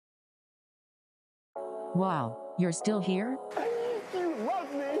Wow, you're still here? You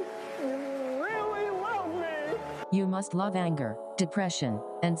love me. You really love me. You must love anger, depression,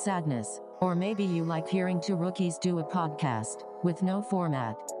 and sadness. Or maybe you like hearing two rookies do a podcast, with no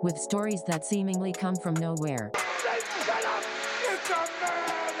format, with stories that seemingly come from nowhere. Shut up. It's a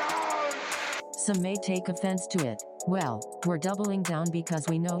madhouse. Some may take offense to it. Well, we're doubling down because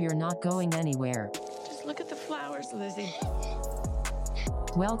we know you're not going anywhere. Just look at the flowers, Lizzie.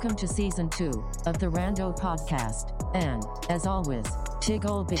 Welcome to Season 2 of the Rando Podcast. And, as always, Tig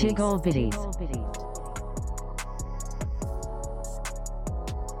Ol' Bitties.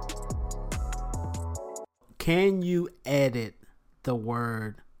 Can you edit the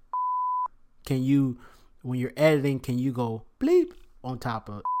word? Can you, when you're editing, can you go bleep on top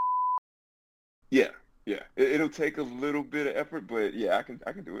of? Yeah. It'll take a little bit of effort, but yeah, I can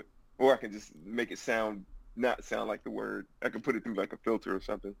do it. Or I can just make it not sound like the word. I can put it through like a filter or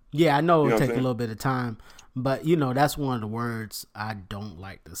something. Yeah, I know You know it'll what I'm take a saying? little bit of time, but that's one of the words I don't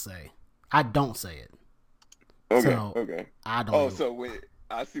like to say. I don't say it. Okay. I don't. Oh, so when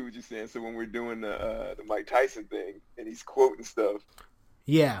I see what you're saying. So when we're doing the Mike Tyson thing and he's quoting stuff.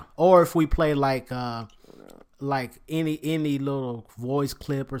 Yeah, or if we play like any little voice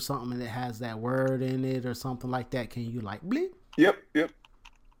clip or something that has that word in it or something like that, can you like bleep? Yep.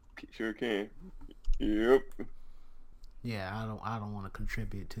 Sure can. Yep. Yeah, I don't want to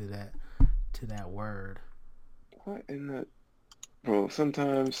contribute to that word. What in the bro?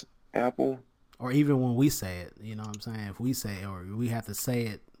 Sometimes Apple. Or even when we say it, you know what I'm saying? If we say it, or we have to say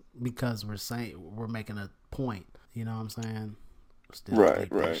it because we're making a point, you know what I'm saying? Still Right.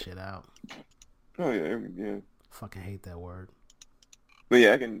 that shit out. Oh yeah. Fucking hate that word. But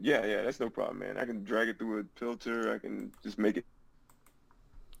yeah, I can. Yeah. That's no problem, man. I can drag it through a filter. I can just make it.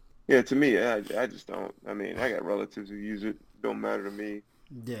 Yeah, to me, I just don't. I mean, I got relatives who use it. Don't matter to me.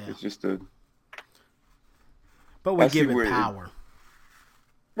 Yeah. It's just a. But we I see give it where power.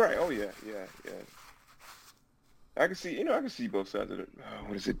 Right. Oh yeah. I can see. I can see both sides of it. Oh,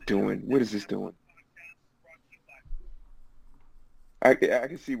 what is it doing? What is this doing? I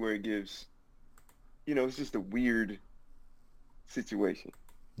can see where it gives. It's just a weird situation.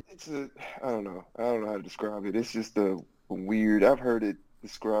 I don't know how to describe it. It's just a weird. I've heard it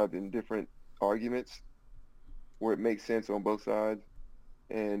described in different arguments where it makes sense on both sides.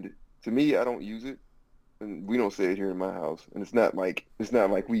 And to me, I don't use it, and we don't say it here in my house. And it's not like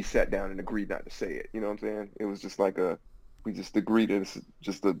we sat down and agreed not to say it. You know what I'm saying? It was just like we just agreed that it's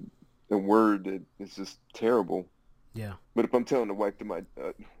just a word that is just terrible. Yeah. But if I'm telling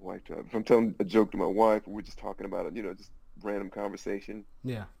if I'm telling a joke to my wife, or we're just talking about it, just random conversation.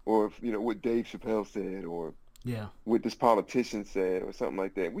 Yeah. Or if what Dave Chappelle said, or Yeah. what this politician said, or something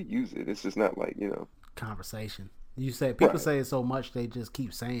like that, we use it. It's just not like Conversation. You say people Right. say it so much they just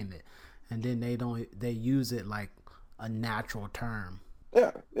keep saying it, and then they use it like a natural term.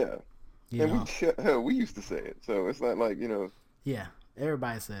 Yeah. You know? And we used to say it, so it's not like Yeah,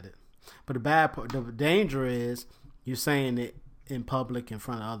 everybody said it. But the danger is you're saying it in public in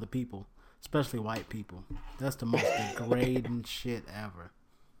front of other people, especially white people. That's the most degrading shit ever.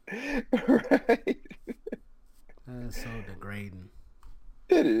 Right. That's so degrading.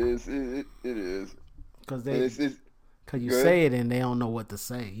 It is. It is. Because And it's you go ahead. say it and they don't know what to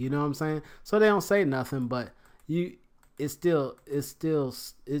say. You know what I'm saying? So they don't say nothing, but it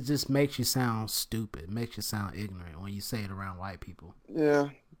just makes you sound stupid. It makes you sound ignorant when you say it around white people. Yeah.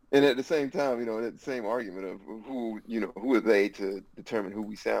 And at the same time, in that same argument of who are they to determine who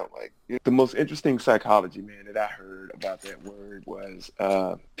we sound like? The most interesting psychology, man, that I heard about that word was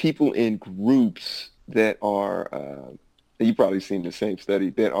people in groups that are, and you've probably seen the same study,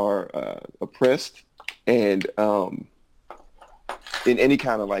 that are oppressed and in any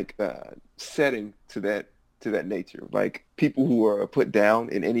kind of like setting to that nature, like people who are put down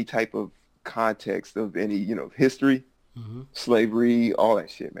in any type of context of any history. Mm-hmm. Slavery, all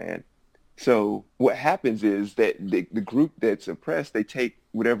that shit, man. So what happens is that the group that's oppressed, they take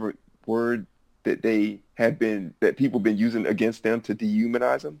whatever word that people been using against them to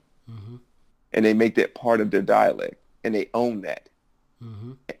dehumanize them, Mm-hmm. and they make that part of their dialect, and they own that.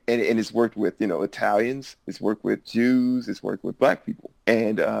 Mm-hmm. And it's worked with Italians, it's worked with Jews, it's worked with black people,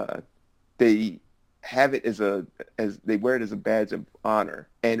 and they have it as they wear it as a badge of honor.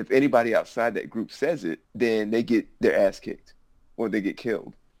 And if anybody outside that group says it, then they get their ass kicked or they get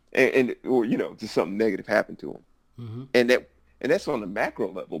killed, or just something negative happened to them. Mm-hmm. And that's on the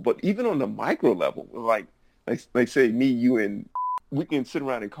macro level. But even on the micro level, like say me, you, and we can sit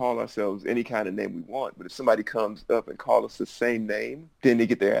around and call ourselves any kind of name we want. But if somebody comes up and calls us the same name, then they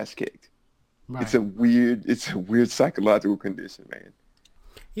get their ass kicked. Right. It's a weird psychological condition, man.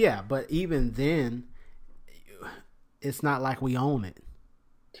 Yeah, but even then, it's not like we own it.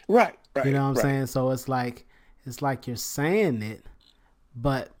 Right. You know what I'm right. saying? So it's like you're saying it,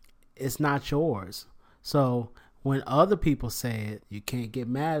 but it's not yours. So when other people say it, you can't get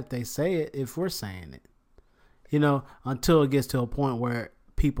mad if they say it if we're saying it. You know, until it gets to a point where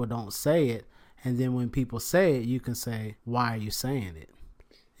people don't say it, and then when people say it, you can say, "Why are you saying it?"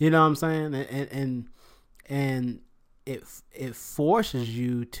 You know what I'm saying? And it forces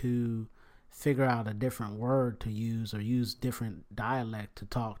you to figure out a different word to use or use different dialect to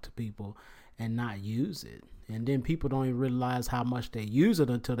talk to people and not use it. And then people don't even realize how much they use it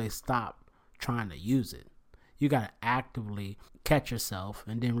until they stop trying to use it. You got to actively catch yourself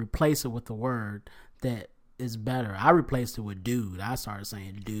and then replace it with a word that is better. I replaced it with dude. I started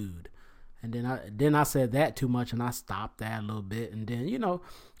saying dude. And then I said that too much and I stopped that a little bit. And then, you know,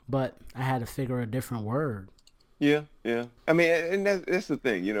 but I had to figure a different word. Yeah. I mean, and that's the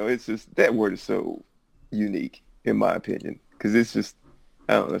thing, you know, it's just, that word is so unique, in my opinion, because it's just,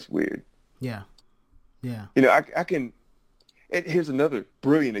 I don't know, that's weird. Yeah. You know, I can, and here's another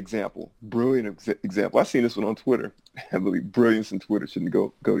brilliant example. I seen this one on Twitter. I believe brilliance and Twitter shouldn't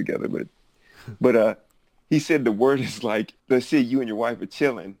go together, but he said the word is like, let's say you and your wife are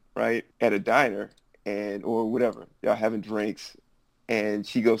chilling, right, at a diner or whatever, y'all having drinks, and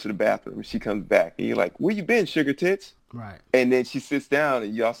she goes to the bathroom and she comes back and you're like, where you been, sugar tits? Right. And then she sits down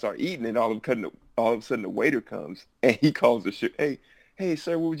and y'all start eating and all of a sudden the waiter comes and he calls her, hey,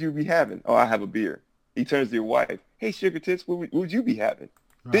 sir, what would you be having? Oh, I have a beer. He turns to your wife, hey, sugar tits, what would you be having?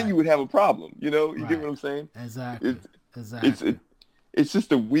 Right. Then you would have a problem, you know? You get what I'm saying? Exactly. It's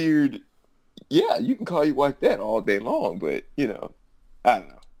just a weird, yeah, you can call your wife that all day long, but, you know, I don't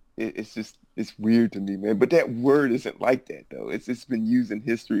know. It's weird to me, man. But that word isn't like that, though. It's been used in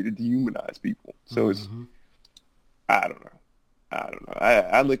history to dehumanize people. So it's, I don't know.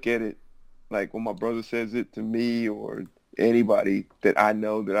 I look at it like when my brother says it to me or anybody that I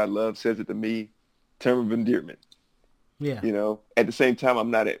know that I love says it to me, term of endearment. Yeah. You know, at the same time,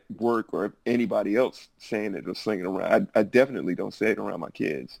 I'm not at work or anybody else saying it or slinging it around. I definitely don't say it around my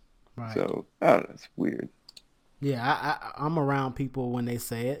kids. Right. So, I don't know. It's weird. Yeah, I'm around people when they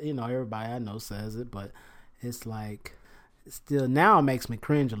say it. You know, everybody I know says it, but it's like, still, now it makes me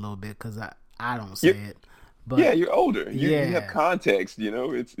cringe a little bit because I don't say it. But yeah, you're older. You have context, you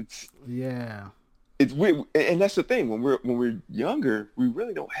know. It's weird. And that's the thing. When we're younger, we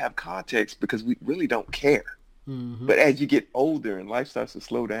really don't have context because we really don't care. Mm-hmm. But as you get older and life starts to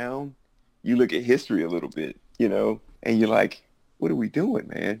slow down, you look at history a little bit, you know, and you're like, what are we doing,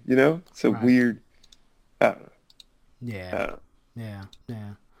 man? You know, it's a weird. I don't know. Yeah.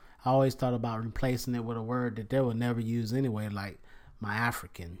 I always thought about replacing it with a word that they would never use anyway, like my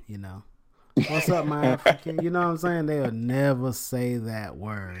African, you know. What's up, my African? You know what I'm saying? They would never say that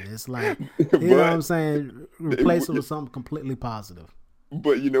word. It's like, you know what I'm saying? Replace it with something completely positive.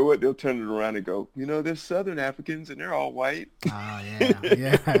 But you know what? They'll turn it around and go, you know, there's Southern Africans and they're all white. Oh,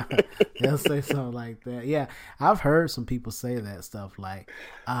 yeah. They'll say something like that. Yeah, I've heard some people say that stuff like,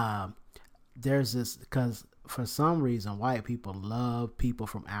 there's this, because for some reason, white people love people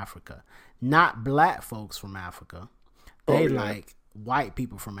from Africa. Not black folks from Africa. They like white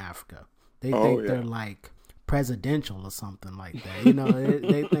people from Africa. They think they're like presidential or something like that. You know,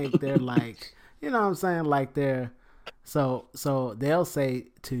 they think they're like, you know what I'm saying? Like they're, so they'll say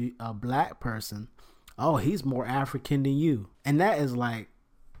to a black person, oh, he's more African than you. And that is like,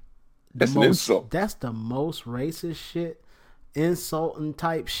 that's an insult. That's the most racist shit, insulting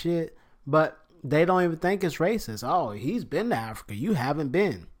type shit. But they don't even think it's racist. Oh, he's been to Africa. You haven't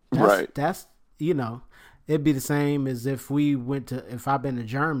been. That's, you know, it'd be the same as if I've been to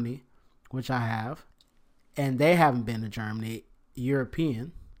Germany, which I have, and they haven't been to Germany,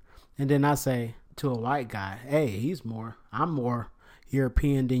 European. And then I say to a white guy, hey, I'm more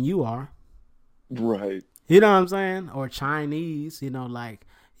European than you are. Right. You know what I'm saying? Or Chinese, you know, like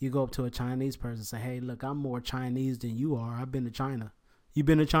you go up to a Chinese person and say, hey, look, I'm more Chinese than you are. I've been to China. You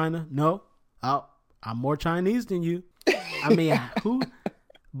been to China? No. Oh, I'm more Chinese than you. I mean, who?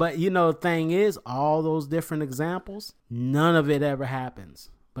 But, you know, the thing is, all those different examples, none of it ever happens.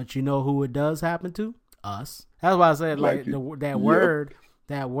 But you know who it does happen to? Us. That's why I said, like, that word,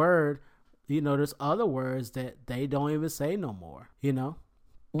 you know, there's other words that they don't even say no more, you know?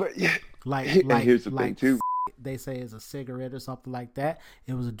 But, yeah. Like here's the thing, too. They say it's a cigarette or something like that.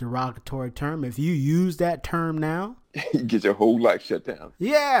 It was a derogatory term. If you use that term now, you get your whole life shut down.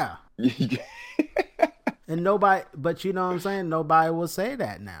 Yeah. And nobody, but you know what I'm saying? Nobody will say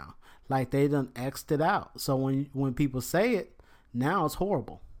that now. Like they done X'd it out. So when people say it, now it's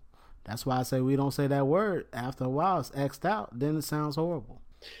horrible. That's why I say we don't say that word. After a while, it's X'd out. Then it sounds horrible.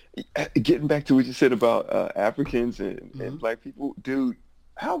 Getting back to what you said about Africans and black people, dude.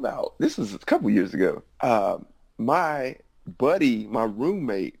 How about this was a couple years ago? My buddy, my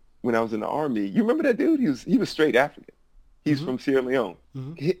roommate, when I was in the army, you remember that dude? He was straight African. He's from Sierra Leone.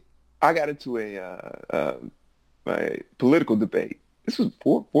 I got into a political debate. This was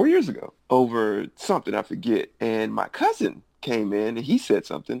four years ago over something I forget, and my cousin came in and he said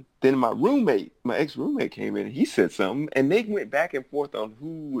something. Then my ex-roommate came in and he said something, and they went back and forth on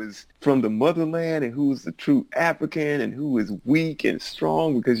who was from the motherland and who was the true African and who was weak and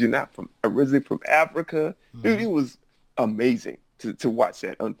strong because you're not originally from Africa. Dude, it was amazing to watch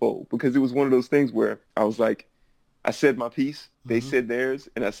that unfold, because it was one of those things where I was like, I said my piece, they said theirs,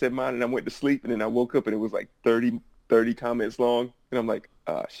 and I said mine, and I went to sleep, and then I woke up and it was like 30 comments long, and I'm like,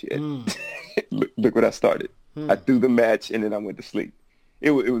 oh shit, look what I started. I threw the match and then I went to sleep.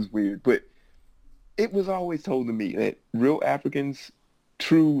 It was weird, but it was always told to me that real Africans,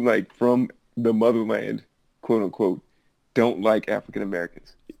 true, like from the motherland, quote unquote, don't like African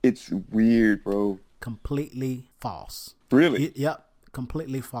Americans. It's weird, bro. Completely false. Really? Yep,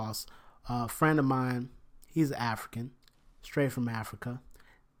 completely false. A friend of mine, he's African, straight from Africa.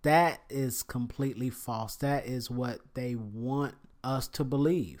 That is completely false. That is what they want us to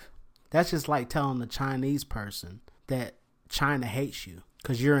believe. That's just like telling the Chinese person that China hates you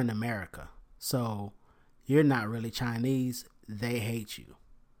because you're in America. So you're not really Chinese. They hate you.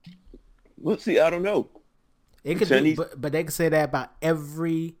 Well, see, I don't know. It could Chinese... but they could say that about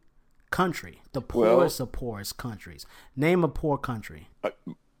every country. The poorest of poorest countries. Name a poor country.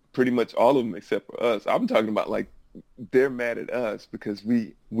 Pretty much all of them except for us. I'm talking about like they're mad at us because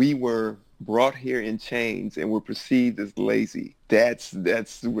we were brought here in chains and were perceived as lazy. That's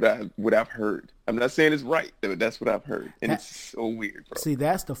what I've heard. I'm not saying it's right, but that's what I've heard, and it's so weird, bro. See,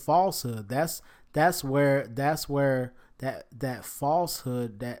 that's the falsehood. That's where that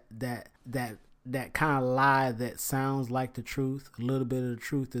falsehood, that kind of lie that sounds like the truth, a little bit of the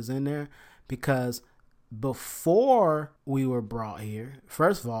truth is in there, because before we were brought here,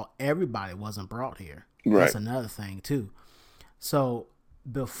 first of all, everybody wasn't brought here. Right. That's another thing too. So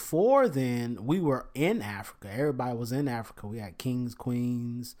before then, we were in Africa. Everybody was in Africa. We had kings,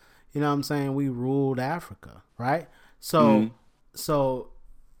 queens. You know what I'm saying? We ruled Africa, right? So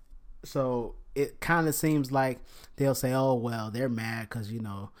it kind of seems like they'll say, "Oh well, they're mad because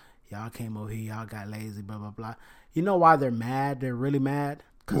y'all came over here, y'all got lazy, blah blah blah." You know why they're mad? They're really mad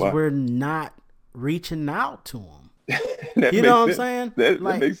because we're not reaching out to them. You know what I'm saying? That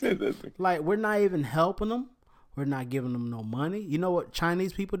makes sense. Like we're not even helping them. We're not giving them no money. You know what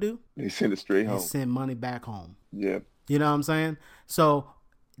Chinese people do? They send it straight home. They send money back home. Yeah. You know what I'm saying? So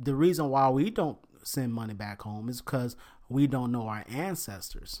the reason why we don't send money back home is because we don't know our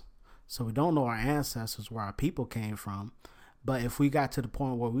ancestors. So we don't know our ancestors, where our people came from. But if we got to the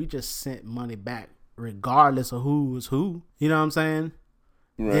point where we just sent money back, regardless of who was who, you know what I'm saying?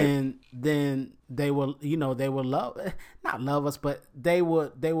 Right. Then they will, they will not love us, but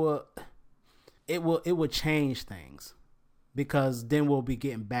it would change things, because then we'll be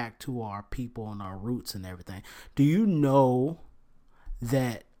getting back to our people and our roots and everything. Do you know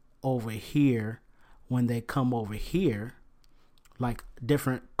that over here, when they come over here, like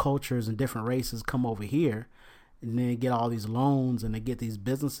different cultures and different races come over here, and then get all these loans and they get these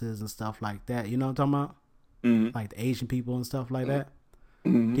businesses and stuff like that. You know what I'm talking about? Mm-hmm. Like the Asian people and stuff like that.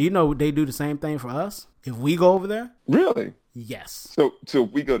 Mm-hmm. Do you know they do the same thing for us if we go over there? Really? Yes. So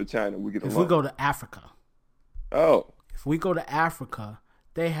if we go to China, we get a loan. If we go to Africa. Oh. If we go to Africa,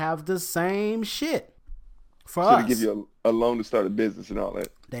 they have the same shit for us. So they give you a loan to start a business and all that.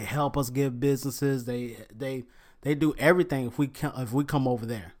 They help us get businesses. They do everything if we come over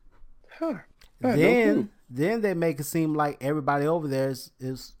there. Huh. Then they make it seem like everybody over there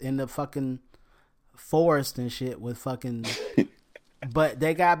is in the fucking forest and shit with fucking but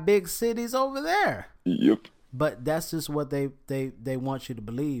they got big cities over there. Yep. But that's just what they want you to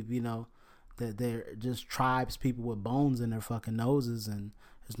believe, that they're just tribes, people with bones in their fucking noses, and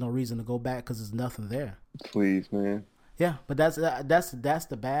there's no reason to go back because there's nothing there. Please, man. Yeah, but that's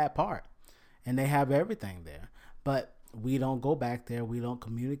the bad part, and they have everything there, but we don't go back there. We don't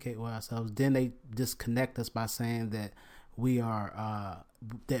communicate with ourselves. Then they disconnect us by saying that we are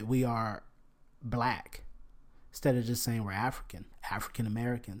black, instead of just saying we're African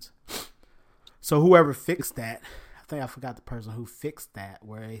Americans. So whoever fixed that, I think I forgot the person who fixed that,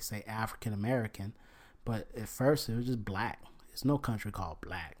 where they say African American, but at first it was just black. There's no country called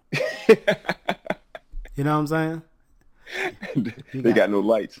black. You know what I'm saying? They got no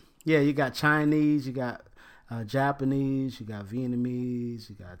lights. Yeah, you got Chinese, you got Japanese, you got Vietnamese,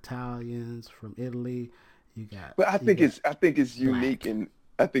 you got Italians from Italy, you got. But I think it's unique, and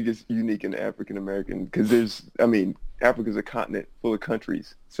I think it's unique in the African American because Africa's a continent full of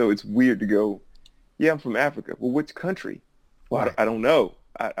countries. So it's weird to go, yeah, I'm from Africa. Well, which country? Well, Right. I don't know.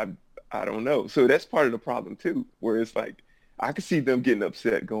 I don't know. So that's part of the problem too, where it's like, I could see them getting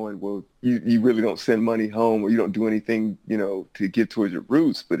upset going, well, you really don't send money home or you don't do anything, to give towards your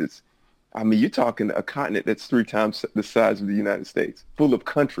roots. But you're talking a continent that's 3 times the size of the United States, full of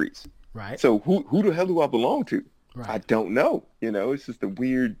countries. Right. So who the hell do I belong to? Right. I don't know. It's just a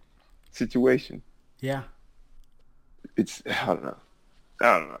weird situation. Yeah. I don't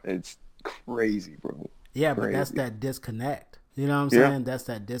know. It's crazy, bro. Yeah, but that's Crazy. that disconnect. You know what I'm Yeah. saying? That's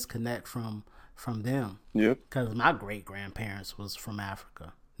that disconnect from them. Yep. Because my great grandparents was from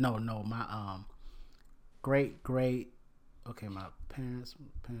Africa. No, my great. Okay, my parents,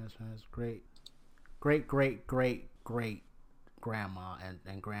 great grandma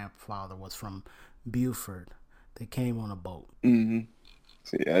and grandfather was from Beaufort. They came on a boat. Mm-hmm.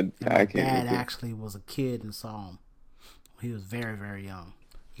 See, I And my can't. dad even- actually was a kid and saw him. He was very, very young.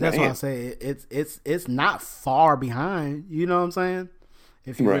 That's why I Man. say it's not far behind. You know what I'm saying?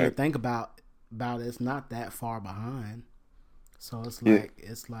 If you really Right. think about it, it's not that far behind. So it's Yeah.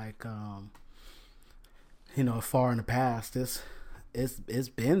 like far in the past. It's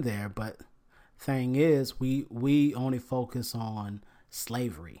been there, but thing is, we only focus on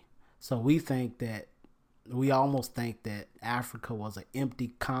slavery. So we almost think that Africa was an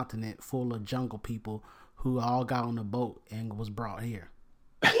empty continent full of jungle people who all got on a boat and was brought here.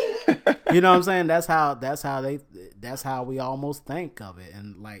 You know what I'm saying? That's how we almost think of it.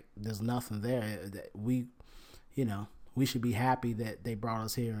 And like, there's nothing there. We should be happy that they brought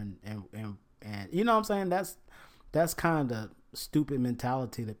us here and you know what I'm saying? That's kind of stupid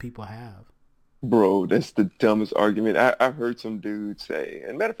mentality that people have. Bro, that's the dumbest argument. I heard some dude say,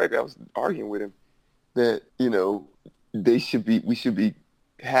 and matter of fact, I was arguing with him that, we should be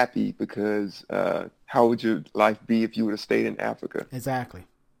happy because how would your life be if you would have stayed in Africa? Exactly.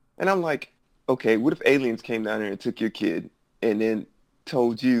 And I'm like, okay, what if aliens came down here and took your kid and then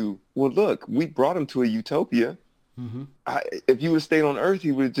told you, well, look, we brought him to a utopia. Mm-hmm. If you would have stayed on Earth,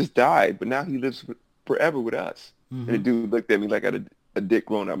 he would have just died, but now he lives forever with us. Mm-hmm. And the dude looked at me like I had a dick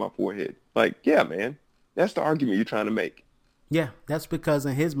growing out my forehead. Like, yeah, man, that's the argument you're trying to make. Yeah, that's because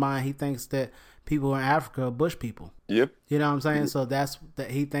in his mind he thinks that people in Africa are bush people. Yep. You know what I'm saying? So that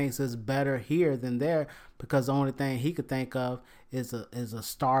he thinks is better here than there because the only thing he could think of is a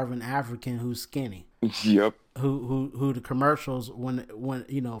starving African who's skinny. Yep. Who the commercials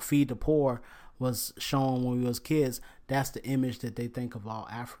when Feed the Poor was shown when we was kids. That's the image that they think of all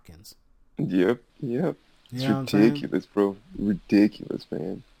Africans. Yep. It's You know what I'm saying? ridiculous, bro. Ridiculous,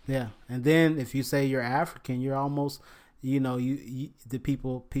 man. Yeah, and then if you say you're African, you're almost, you the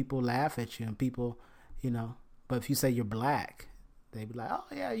people laugh at you and people, But if you say you're black, they be like, oh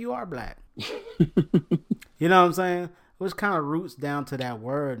yeah, you are black. You know what I'm saying? Which kind of roots down to that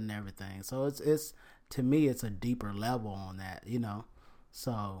word and everything. So it's to me, it's a deeper level on that,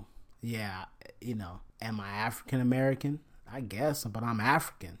 So yeah, am I African American? I guess, but I'm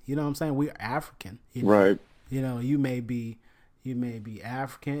African. You know what I'm saying? We're African. Right. You may be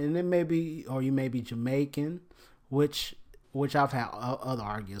African, and then you may be Jamaican, which I've had other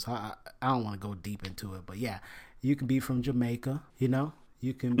arguments. I don't want to go deep into it, but yeah, you can be from Jamaica.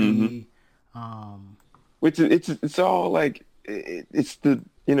 You can be. Which it's all like it's the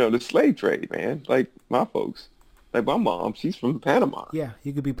the slave trade, man. Like my folks, like my mom, she's from Panama. Yeah,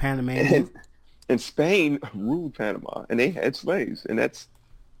 you could be Panamanian. And Spain ruled Panama, and they had slaves, and that's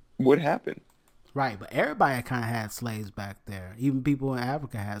what happened. Right, but everybody kind of had slaves back there. Even people in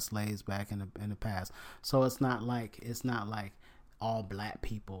Africa had slaves back in the past. So it's not like all black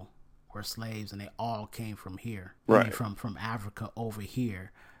people were slaves and they all came from here, right? From Africa over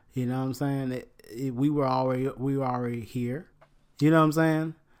here. You know what I'm saying? We were already here. You know what I'm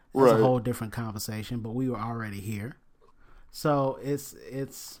saying? That's right. A whole different conversation, but we were already here. So it's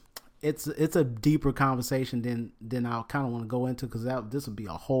a deeper conversation than I kind of want to go into because this would be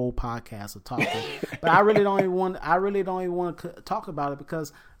a whole podcast of talking. But I really don't even want to talk about it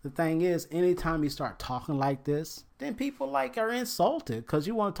because the thing is, anytime you start talking like this, then people are insulted because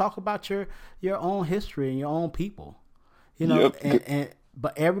you want to talk about your own history and your own people, Yep.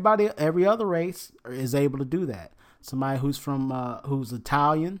 But every other race is able to do that. Somebody who's who's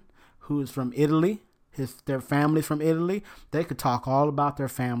Italian, who is from Italy. Their family from Italy, they could talk all about their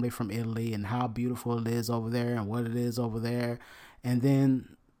family from Italy and how beautiful it is over there and what it is over there, and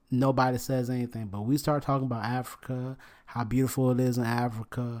then nobody says anything. But we start talking about Africa, how beautiful it is in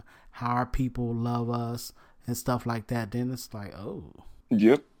Africa, how our people love us and stuff like that. Then it's like, oh,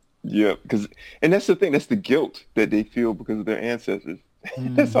 Yep. And that's the thing. That's the guilt that they feel because of their ancestors.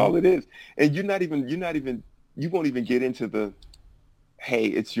 That's all it is. And you won't even get into the, hey,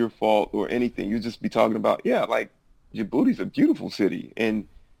 it's your fault or anything. You'll just be talking about, yeah, like Djibouti's a beautiful city, and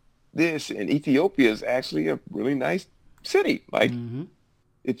Ethiopia is actually a really nice city. Like,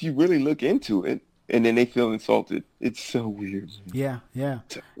 if you really look into it, and then they feel insulted, it's so weird. Yeah.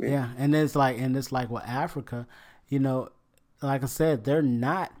 So weird. Yeah. And it's like with Africa, you know, like I said, they're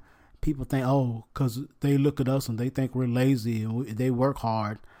not, people think, oh, because they look at us and they think we're lazy and they work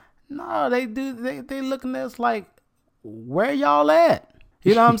hard. No, they do. They looking at us like, where y'all at?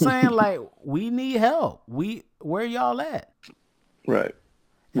 You know what I'm saying? Like, we need help. Where y'all at? Right.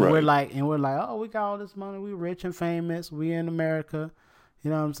 And right. we're like, oh, we got all this money. We rich and famous. We in America. You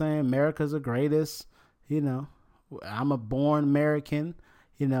know what I'm saying? America's the greatest. You know, I'm a born American.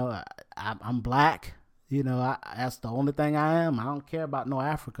 You know, I'm black. You know, that's the only thing I am. I don't care about no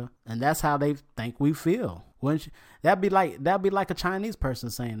Africa. And that's how they think we feel. Wouldn't you? That'd be like a Chinese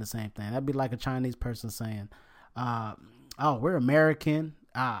person saying the same thing. That'd be like a Chinese person saying, oh, we're American.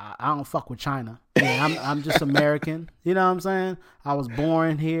 I don't fuck with China. Yeah, I'm just American. You know what I'm saying? I was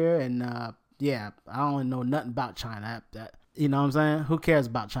born here, and yeah, I don't know nothing about China. You know what I'm saying? Who cares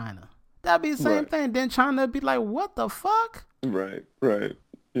about China? That'd be the same thing. Then China would be like, what the fuck? Right.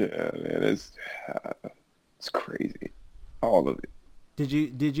 Yeah, man, it's crazy. All of it. Did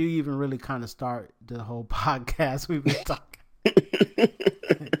you even really kind of start the whole podcast we've been talking?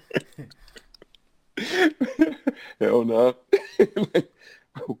 Hell no.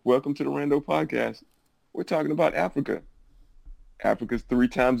 Welcome to the Rando Podcast. We're talking about Africa. Africa's 3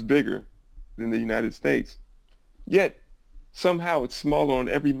 times bigger than the United States. Yet, somehow it's smaller on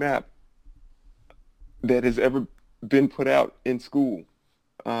every map that has ever been put out in school.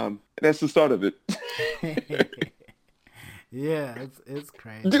 That's the start of it. Yeah, it's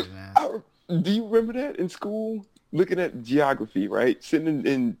crazy, man. Do you remember that in school? Looking at geography, right? Sitting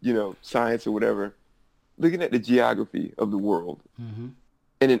in science or whatever, looking at the geography of the world,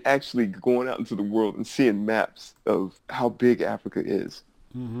 and then actually going out into the world and seeing maps of how big Africa is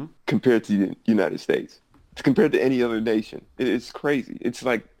compared to the United States. It's compared to any other nation. It's crazy. It's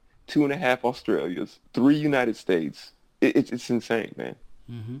like 2.5 Australias, 3 United States. It's insane, man.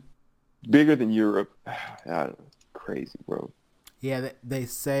 Bigger than Europe. I don't know. Crazy, bro. Yeah, they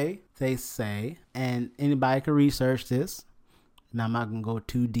say, and anybody can research this, and I'm not going to go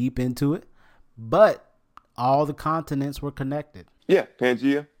too deep into it, but all the continents were connected. Yeah,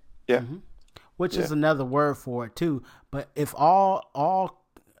 Pangea. Yeah. Which is another word for it, too. But if all,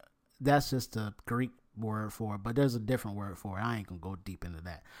 that's just a Greek word for it, but there's a different word for it. I ain't going to go deep into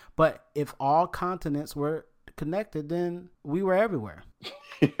that. But if all continents were connected, then we were everywhere.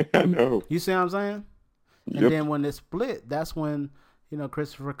 I know. You see what I'm saying? Yep. And then when it split, that's when,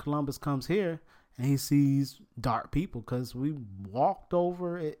 Christopher Columbus comes here and he sees dark people because we walked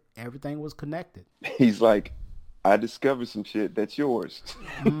over it. Everything was connected. He's like, I discovered some shit that's yours.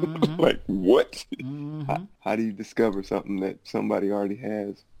 Like, what? How do you discover something that somebody already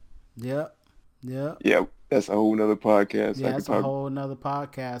has? Yep. Yeah, that's a whole nother podcast. Yeah, that's a whole nother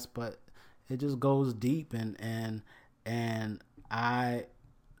podcast, but it just goes deep, and I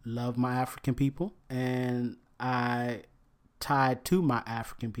love my African people, and I tied to my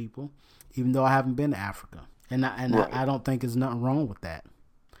African people, even though I haven't been to Africa, and I don't think there's nothing wrong with that.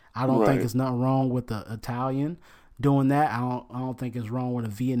 I don't think there's nothing wrong with the Italian doing that. I don't think it's wrong with a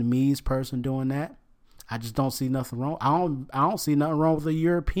Vietnamese person doing that. I just don't see nothing wrong. I don't see nothing wrong with a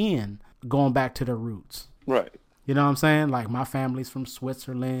European going back to their roots. Right. You know what I'm saying? Like, my family's from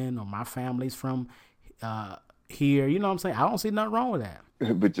Switzerland, or my family's from here. You know what I'm saying? I don't see nothing wrong with that.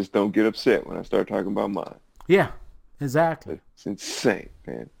 But just don't get upset when I start talking about mine. Yeah, exactly. It's insane,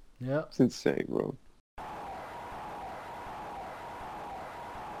 man. Yep. It's insane, bro.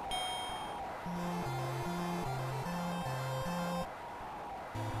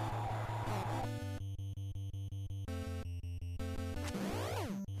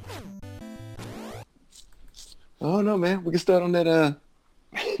 Oh no, man. We can start on that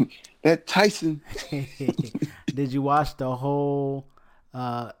that Tyson. Did you watch the whole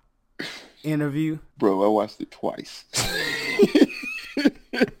interview? Bro, I watched it twice.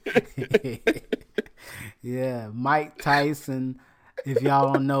 Yeah, Mike Tyson. If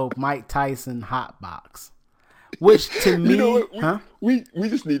y'all don't know, Mike Tyson Hotbox. Which to me, we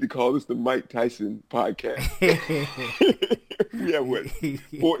just need to call this the Mike Tyson podcast. We have what,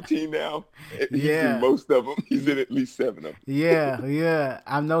 14 now? He's in most of them. He's in at least 7 of them. Yeah.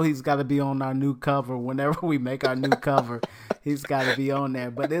 I know he's got to be on our new cover. Whenever we make our new cover, he's got to be on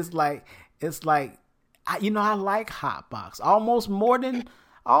there. But it's like, I like Hotbox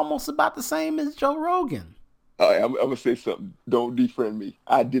almost about the same as Joe Rogan. All right, I'm gonna say something. Don't defriend me.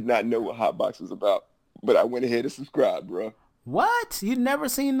 I did not know what Hotbox was about, but I went ahead and subscribed, bro. What? You never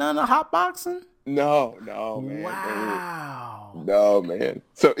seen none of Hotboxing? No, man. Wow. No, man.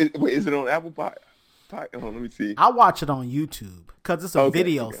 So, wait, is it on Apple Pie? Hold on, let me see. I watch it on YouTube because it's a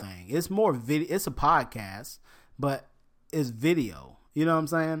video thing. It's more video. It's a podcast, but it's video. You know what I'm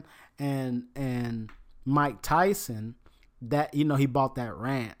saying? And Mike Tyson, that he bought that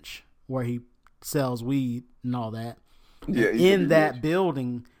ranch where he sells weed and all that. Yeah. In that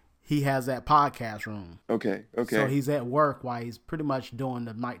building, he has that podcast room. Okay. So he's at work while he's pretty much doing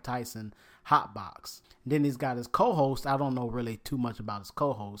the Mike Tyson Hotbox. Then he's got his co-host. I don't know really too much about his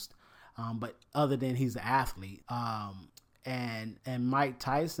co-host, but other than he's an athlete. And Mike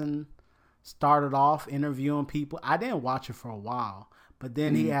Tyson started off interviewing people. I didn't watch it for a while, but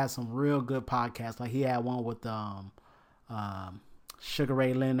then he had some real good podcasts. Like he had one with Sugar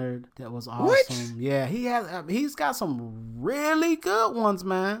Ray Leonard that was awesome. What? Yeah, he's got some really good ones,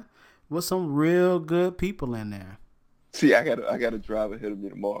 man, with some real good people in there. See, I gotta drive ahead of me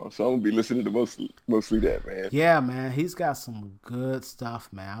tomorrow, so I'm gonna be listening to mostly that, man. Yeah, man, he's got some good stuff,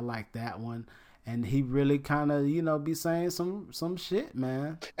 man. I like that one, and he really kind of be saying some shit,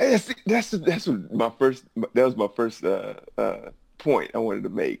 man. Hey, that's my first point I wanted to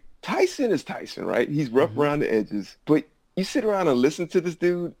make. Tyson is Tyson, right? He's rough around the edges, but you sit around and listen to this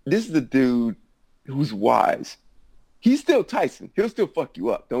dude. This is the dude who's wise. He's still Tyson. He'll still fuck you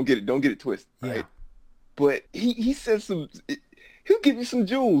up. Don't get it twisted, right? Yeah. But he says he'll give you some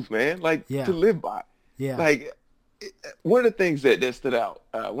jewels, man, to live by. Yeah. Like, one of the things that stood out,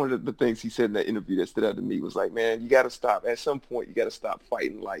 one of the things he said in that interview that stood out to me was like, man, you got to stop. At some point, you got to stop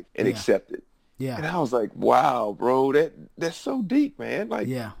fighting life and accept it. Yeah. And I was like, wow, bro, that's so deep, man. Like,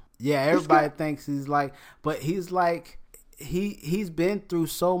 yeah. Everybody thinks he's like, but he's like, he's been through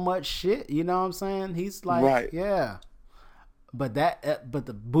so much shit. You know what I'm saying? He's like, right. Yeah. But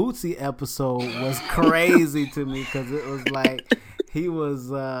the Bootsy episode was crazy to me because it was like it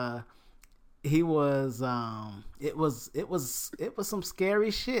was some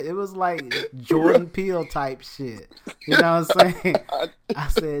scary shit. It was like Jordan Peele type shit. You know what I'm saying? I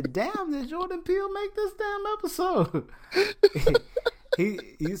said, "Damn, did Jordan Peele make this damn episode?"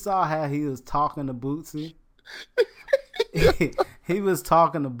 You saw how he was talking to Bootsy. He was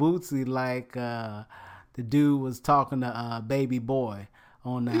talking to Bootsy like the dude was talking to Baby Boy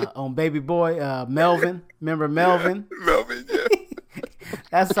on Baby Boy, Melvin. Remember Melvin? Yeah, Melvin, yeah.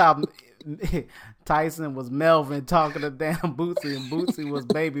 That's how Tyson was Melvin talking to damn Bootsy, and Bootsy was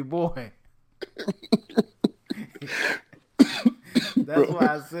Baby Boy. That's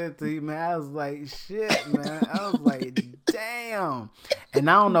why I said to you, man, I was like, shit, man. I was like, damn. And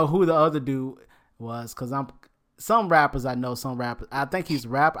I don't know who the other dude was, because some rappers I know, I think he's a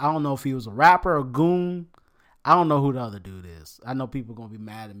rapper. I don't know if he was a rapper or goon. I don't know who the other dude is. I know people going to be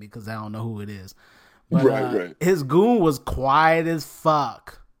mad at me because I don't know who it is. But right. His goon was quiet as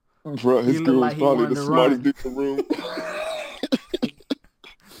fuck. Bro, his goon was probably the smartest dude in the room.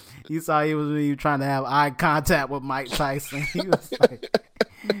 You saw he was trying to have eye contact with Mike Tyson.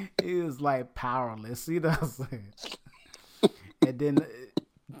 He was like powerless. You know what I'm saying? And then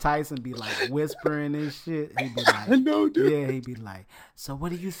Tyson be like whispering and shit. He'd be like, I know, dude. Yeah, he'd be like, so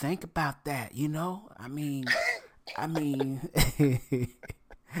what do you think about that? You know? I mean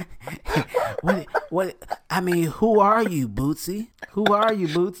what I mean, who are you, Bootsy? Who are you,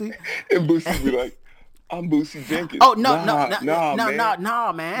 Bootsy? And Bootsy be like, I'm Bootsy Jenkins. Oh no,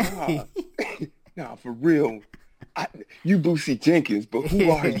 man. Nah, for real. You Bootsy Jenkins, but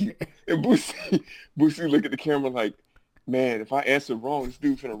who are you? And Bootsy look at the camera like, man, if I answer wrong, this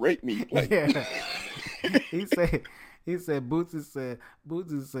dude's gonna rape me. Like, yeah. He said Bootsy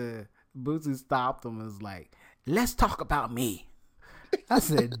stopped him and was like, let's talk about me. I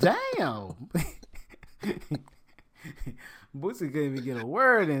said, damn. Bootsy couldn't even get a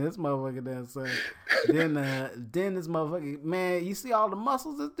word in. This motherfucker done said. Then this motherfucker, man, you see all the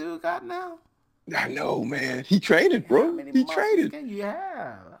muscles this dude got now? I know, man. He traded, bro. How many he muscles traded. Can you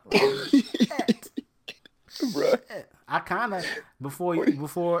have? Shit. Bro. I kind of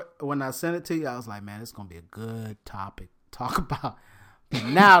before when I sent it to you, I was like, man, it's gonna be a good topic to talk about. But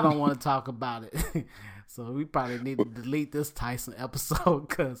now I don't want to talk about it. So we probably need to delete this Tyson episode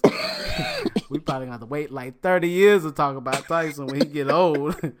because we probably gonna have to wait like 30 years to talk about Tyson when he get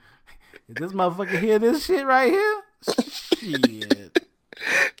old. If this motherfucker hear this shit right here, shit.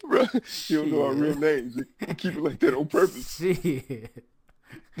 Bro, you don't know our real names. You keep it like that on purpose. Shit.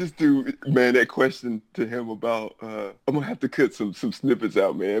 This dude, man, that question to him about, I'm gonna have to cut some snippets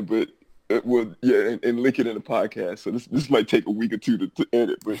out, man, but Well, yeah, and link it in the podcast. So this might take a week or two to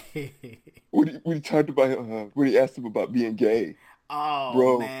edit. But when he talked about when he asked him about being gay, Oh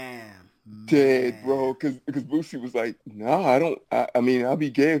bro, man. dead, bro, because Boosie was like, nah, I don't. I mean, I'll be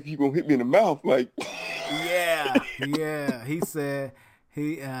gay if you gonna hit me in the mouth, like. Yeah. He said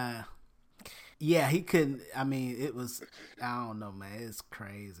he couldn't. I mean, it was. I don't know, man. It's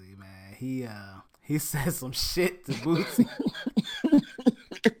crazy, man. He said some shit to Boosie.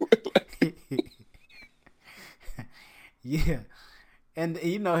 Yeah. And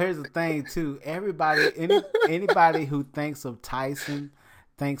here's the thing too. Anybody who thinks of Tyson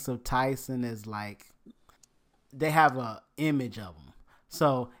as like they have a image of him.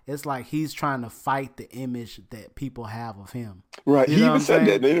 So it's like he's trying to fight the image that people have of him. Right. He even said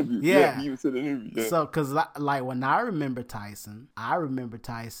that in the interview. Yeah. He even said in the interview. Yeah. So, because like when I remember Tyson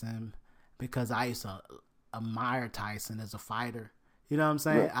because I used to admire Tyson as a fighter. You know what I'm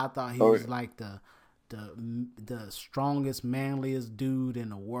saying? Right. I thought he was like the strongest, manliest dude in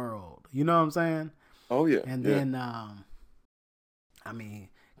the world. You know what I'm saying? Oh yeah. And then, I mean,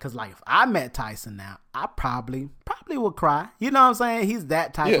 because like if I met Tyson now, I probably would cry. You know what I'm saying? He's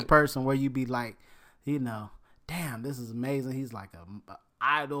that type of person where you be like, damn, this is amazing. He's like a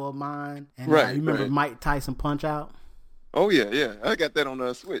idol of mine. And you remember Mike Tyson Punch Out? Oh yeah. I got that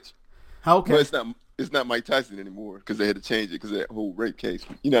on Switch. Okay. But it's not Mike Tyson anymore because they had to change it because of that whole rape case.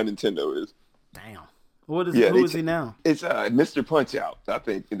 You know how Nintendo is. Damn. Who is he now? It's Mr. Punch Out, I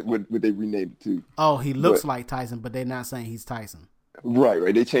think. What they renamed it to. Oh, he looks like Tyson, but they're not saying he's Tyson.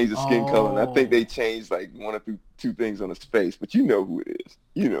 Right. They changed the skin color, and I think they changed like one or two things on his face. But you know who it is.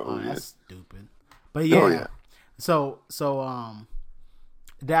 You know who it is. Stupid. But yeah. Oh, yeah. So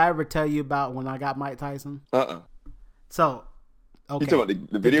did I ever tell you about when I got Mike Tyson? So, okay. You talking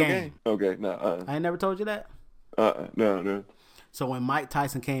about the video game? Okay, no. I ain't never told you that? No. So when Mike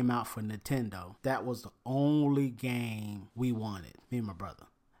Tyson came out for Nintendo, that was the only game we wanted, me and my brother.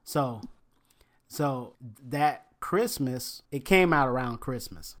 So that Christmas, it came out around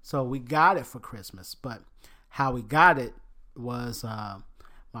Christmas. So we got it for Christmas, but how we got it was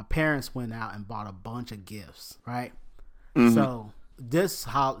my parents went out and bought a bunch of gifts, right? Mm-hmm. So this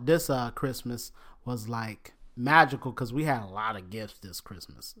Christmas was like magical because we had a lot of gifts this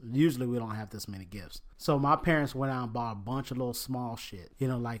Christmas. Usually we don't have this many gifts. So my parents went out and bought a bunch of little small shit,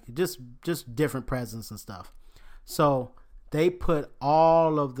 like just different presents and stuff. So they put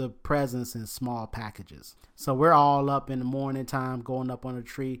all of the presents in small packages. So we're all up in the morning time going up on a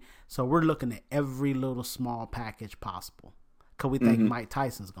tree. So we're looking at every little small package possible because we think Mike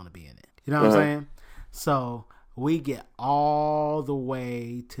Tyson's going to be in it. You know what I'm saying? So we get all the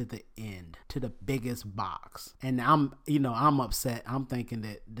way to the end, to the biggest box. And I'm upset. I'm thinking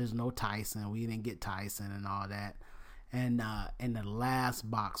that there's no Tyson. We didn't get Tyson and all that. And the last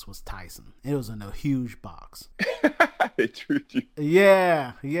box was Tyson. It was in a huge box. They tricked you.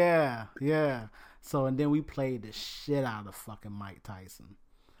 Yeah. So, and then we played the shit out of fucking Mike Tyson.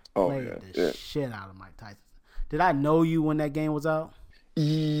 Shit out of Mike Tyson. Did I know you when that game was out?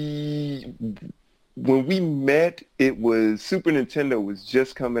 When we met, it was Super Nintendo was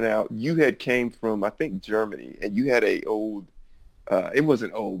just coming out. You had came from, I think, Germany, and you had a old, it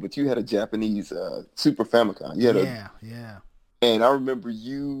wasn't old, but you had a Japanese Super Famicom. You had yeah. And I remember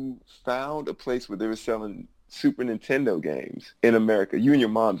you found a place where they were selling Super Nintendo games in America. You and your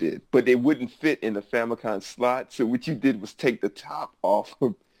mom did, but they wouldn't fit in the Famicom slot. So what you did was take the top off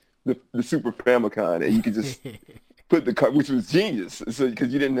of the Super Famicom, and you could just put the card, which was genius. So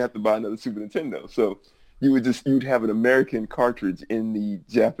because you didn't have to buy another Super Nintendo, so you'd have an American cartridge in the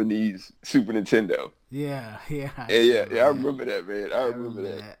Japanese Super Nintendo. Yeah. I remember that, man. I remember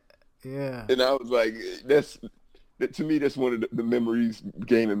that. Yeah. And I was like, to me, that's one of the memories,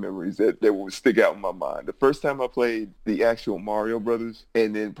 gaming memories that would stick out in my mind. The first time I played the actual Mario Brothers,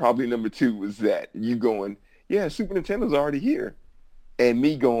 and then probably number 2 was that. You going, yeah, Super Nintendo's already here. And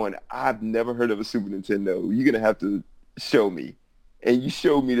me going, I've never heard of a Super Nintendo. You're going to have to show me. And you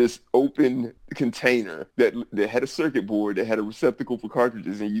showed me this open container that had a circuit board, that had a receptacle for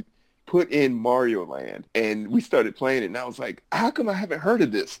cartridges, and you put in Mario Land. And we started playing it, and I was like, how come I haven't heard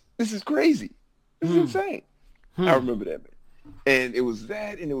of this? This is crazy. This is insane. I remember that, man. And it was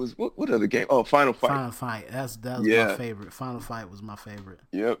that, and it was, what other game? Oh, Final Fight. Final Fight. That was my favorite. Final Fight was my favorite.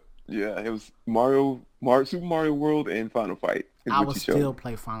 Yep. Yeah, it was Super Mario World and Final Fight. I would still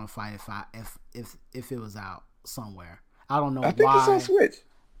play Final Fight if it was out somewhere. I don't know why. I think it's on Switch.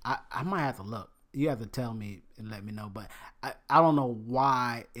 I might have to look. You have to tell me and let me know. But I don't know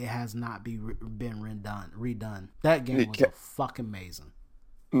why it has not been redone. That game was fucking amazing.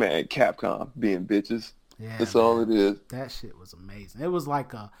 Man, Capcom being bitches. Yeah, that's all it is. That shit was amazing. It was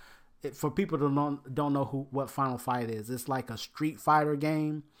like for people who don't know what Final Fight is, it's like a Street Fighter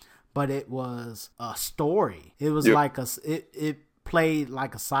game, but it was a story. It was like it played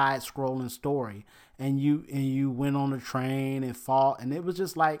like a side-scrolling story, and you went on a train and fought, and it was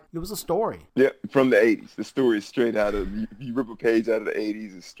just like it was a story. Yeah, from the 80s. The story is straight out of you rip a page out of the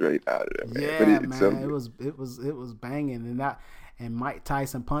 80s, it's straight out of there, man. Yeah, man, it was banging, and Mike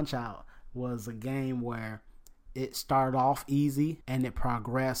Tyson Punch Out was a game where it started off easy and it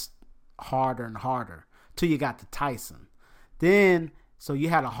progressed harder and harder till you got to Tyson. Then so you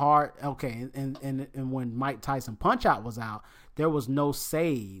had and when Mike Tyson Punch Out was out, there was no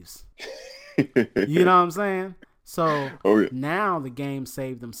saves. You know what I'm saying? So now the games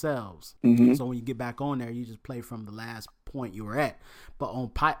save themselves. Mm-hmm. So when you get back on there, you just play from the last point you were at. But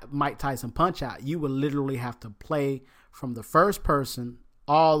on Mike Tyson Punch Out, you would literally have to play from the first person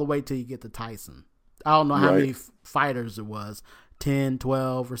all the way till you get to Tyson. I don't know how many fighters it was, 10,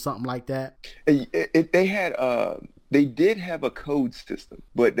 12 or something like that. They did have a code system,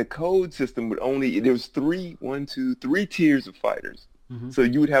 but the code system there was three tiers of fighters. Mm-hmm. So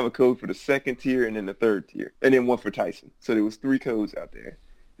you would have a code for the second tier and then the third tier, and then one for Tyson. So there was 3 codes out there.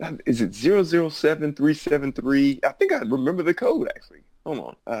 Is it 007373? I think I remember the code, actually. Hold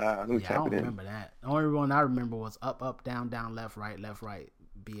on. Let me type it in. I don't remember that. The only one I remember was up, down, left, right,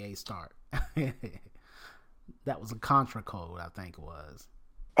 BA start. That was a Contra code, I think it was.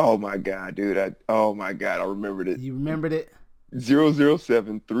 Oh my God, dude. I remembered it. You remembered it?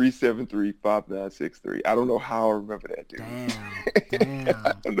 007-373-5963. I don't know how I remember that, dude. Damn.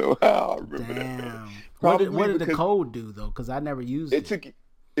 I don't know how I remember that. What did the code do, though? Because I never used it.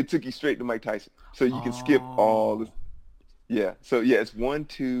 It took you straight to Mike Tyson. So you can skip all the... Yeah. So, it's 1,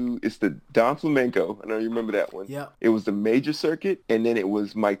 2... It's the Don Flamenco. I know you remember that one. Yeah. It was the major circuit, and then it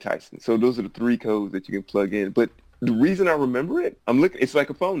was Mike Tyson. So those are the 3 codes that you can plug in. But the reason I remember it, it's like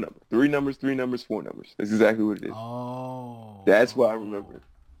a phone number. 3 numbers, 4 numbers. That's exactly what it is. Oh. That's why I remember it.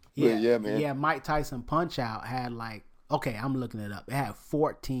 Yeah, yeah, man. Yeah, Mike Tyson Punch Out had I'm looking it up. It had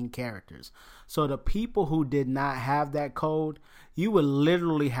 14 characters. So the people who did not have that code, you would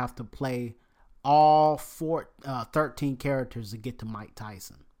literally have to play all 13 characters to get to Mike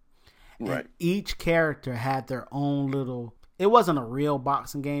Tyson. Right. And each character had their own little... It wasn't a real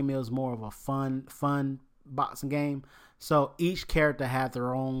boxing game. It was more of a fun boxing game. So each character had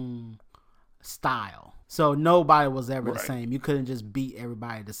their own style. So nobody was ever the same. You couldn't just beat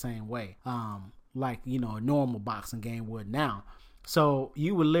everybody the same way. Like, a normal boxing game would now. So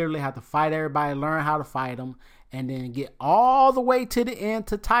you would literally have to fight everybody, learn how to fight them, and then get all the way to the end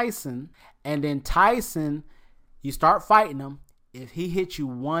to Tyson. And then Tyson, you start fighting him. If he hit you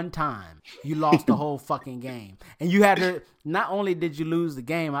one time, you lost the whole fucking game. And you had to, not only did you lose the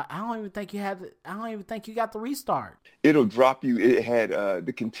game, I don't even think you got the restart. It'll drop you. It had,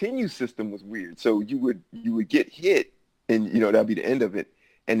 the continue system was weird. So you would get hit and, that'd be the end of it.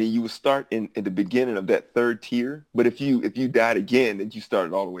 And then you would start in the beginning of that third tier. But if you died again, then you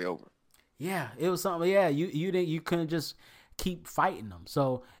started all the way over. Yeah, it was something. Yeah, you couldn't just keep fighting them.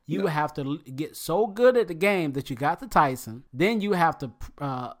 So you would have to get so good at the game that you got to Tyson. Then you have to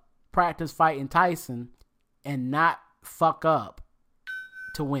practice fighting Tyson and not fuck up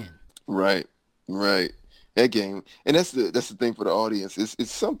to win. Right. That game, and that's the thing for the audience. It's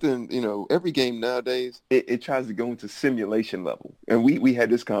something, every game nowadays, it tries to go into simulation level. And we had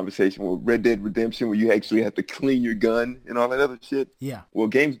this conversation with Red Dead Redemption where you actually have to clean your gun and all that other shit. Yeah. Well,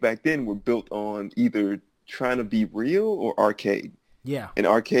 games back then were built on either trying to be real or arcade. Yeah. And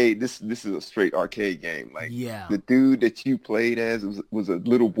arcade, this is a straight arcade game. Like, the dude that you played as was a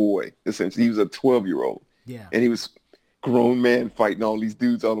little boy, essentially. He was a 12-year-old. Yeah. And he was grown man fighting all these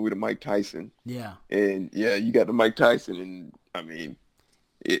dudes all the way to Mike Tyson. Yeah. And you got to Mike Tyson, and I mean,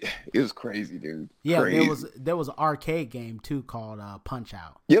 it was crazy, dude. Yeah, crazy. there was an arcade game too called Punch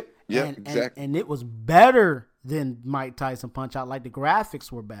Out. Yep, exactly. And it was better than Mike Tyson Punch Out. Like, the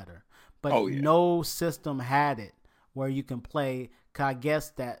graphics were better, but no system had it where you can play. 'Cause I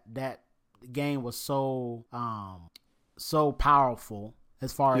guess that game was so powerful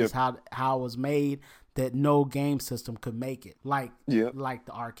as far as how it was made, that no game system could make it like the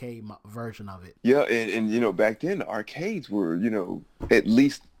arcade version of it. Yeah, and back then the arcades were at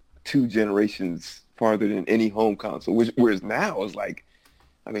least 2 generations farther than any home console. Whereas now it's like,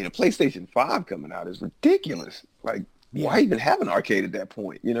 I mean, a PlayStation 5 coming out is ridiculous. Like, why even have an arcade at that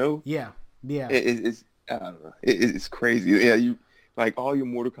point? Yeah. It's I don't know. It's crazy. Yeah, you like all your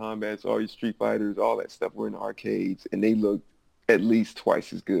Mortal Kombats, all your Street Fighters, all that stuff were in the arcades, and they looked at least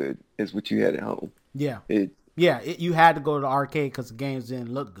twice as good as what you had at home. Yeah. You had to go to the arcade because the games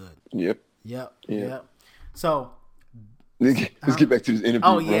didn't look good. Yep. So Let's get back to this interview.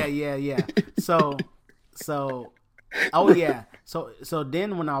 Oh bro. yeah. So, oh yeah. So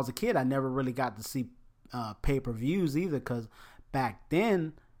then when I was a kid, I never really got to see pay-per-views either, because back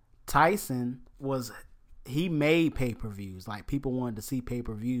then Tyson he made pay-per-views. Like, people wanted to see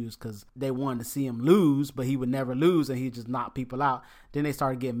pay-per-views because they wanted to see him lose, but he would never lose and he'd just knock people out. Then they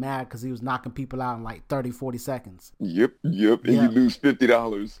started getting mad because he was knocking people out in like 30, 40 seconds. Yep. And you lose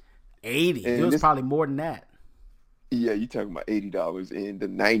 $50. 80. And it was probably more than that. Yeah, you talking about $80 in the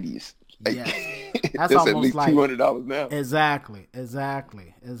 90s. Yeah. That's almost at least like $200 now. Exactly.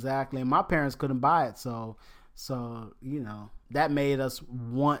 And my parents couldn't buy it, so that made us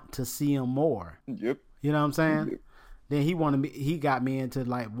want to see him more. Yep. You know what I'm saying? Yep. Then he got me into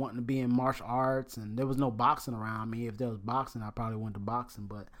like wanting to be in martial arts, and there was no boxing around me. If there was boxing, I probably went to boxing,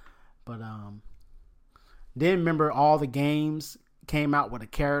 but then remember all the games came out with a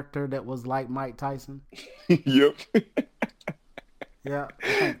character that was like Mike Tyson. Yep. Yeah,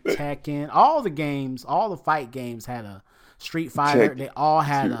 Tekken, all the games, all the fight games had a Street Fighter. They all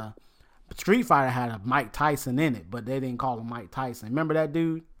had Street Fighter had a Mike Tyson in it, but they didn't call him Mike Tyson. Remember that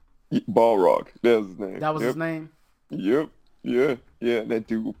dude? Balrog. That was his name. That was his name? Yep. Yeah. That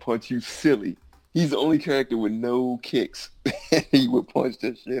dude will punch you silly. He's the only character with no kicks. He would punch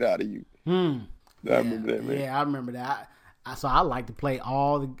the shit out of you. I remember that, man. Yeah, I remember that. So I like to play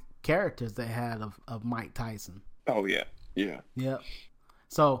all the characters they had of Mike Tyson. Oh, yeah. Yeah. Yep.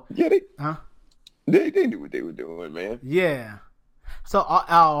 So Yeah, they knew what they were doing, man. Yeah. So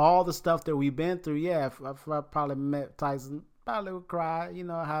all the stuff that we've been through, yeah, if I probably met Tyson, probably would cry. You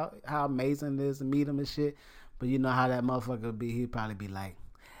know how amazing it is to meet him and shit. But you know how that motherfucker would be. He'd probably be like,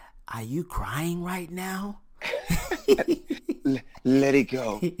 "Are you crying right now?" Let it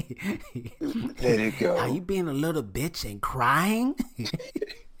go. Let it go. Are you being a little bitch and crying?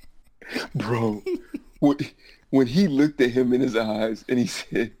 Bro, when he looked at him in his eyes and he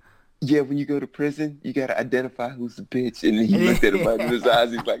said, "Yeah, when you go to prison, you got to identify who's the bitch." And he looked at him right in his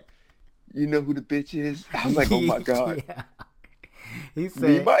eyes. He's like, "You know who the bitch is?" I was like, "Oh my God." Yeah. He said,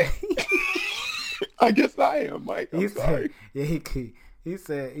 Me, Mike? I guess I am, Mike. I'm sorry. Yeah, he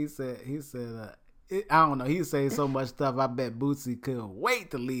said, I don't know. He was saying so much stuff. I bet Bootsy couldn't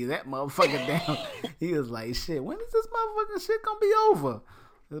wait to leave that motherfucker down. He was like, "Shit, when is this motherfucking shit gonna be over?"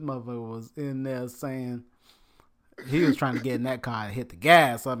 This motherfucker was in there saying he was trying to get in that car and hit the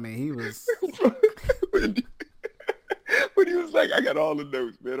gas. I mean, he was. But he was like, I got all the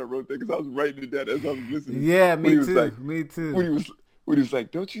notes, man. I wrote that because I was writing it down as I was listening. Yeah, me too. Like, me too. When he was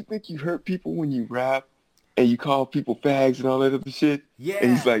like, "Don't you think you hurt people when you rap and you call people fags and all that other shit?" Yeah.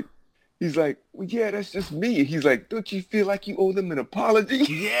 And he's like, "Well, yeah, that's just me." And he's like, "Don't you feel like you owe them an apology?"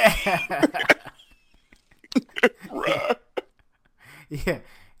 Yeah. Yeah.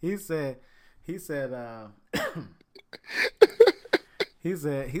 He said, he said,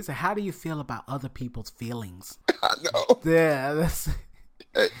 "How do you feel about other people's feelings?" I know. Yeah,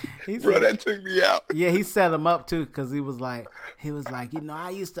 Bro, that took me out. Yeah, he set him up too, because he was like, I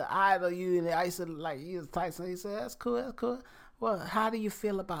used to idol you, and I used to like you was Tyson. He said, that's cool. Well, how do you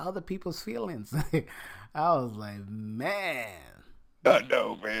feel about other people's feelings? I was like, man. I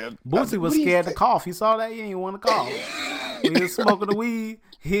know, man. Bootsy was scared to cough. You saw that? He didn't want to cough. When he was smoking the weed,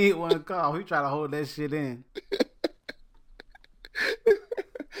 he didn't want to cough. He tried to hold that shit in.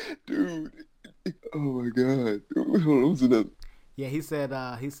 Dude. Oh my God. What was another? Yeah, he said,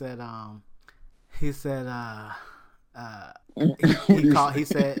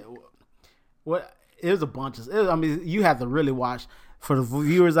 what? It was a bunch of, you have to really watch. For the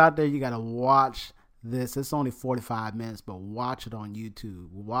viewers out there, you got to watch this. It's only 45 minutes, but watch it on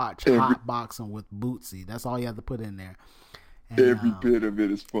YouTube. Watch Hot Boxing with Bootsy. That's all you have to put in there. And, every bit of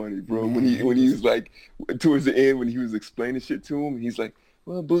it is funny, bro. Man, when he was like, towards the end, when he was explaining shit to him, he's like,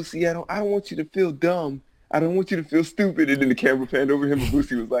 "Well, Bootsy, I don't want you to feel dumb. I don't want you to feel stupid." And then the camera panned over him, and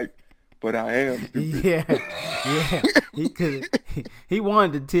Bootsy was like, "But I am stupid." Yeah. He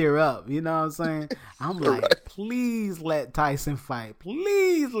wanted to tear up. You know what I'm saying? I'm like, right. Please let Tyson fight.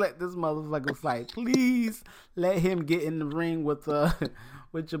 Please let this motherfucker fight. Please let him get in the ring with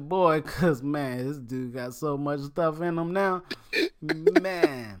your boy, cause man, this dude got so much stuff in him now.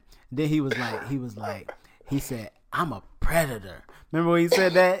 Man. Then he said, "I'm a predator." Remember when he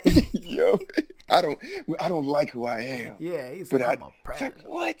said that? Yo, I don't like who I am. Yeah, he said, "I'm a predator." Like,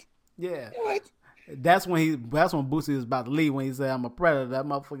 what? Yeah. What? That's when Bootsy was about to leave, when he said, "I'm a predator." That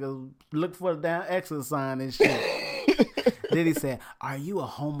motherfucker looked for the damn exit sign and shit. Then he said, "Are you a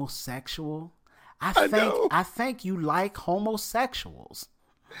homosexual? I think you like homosexuals."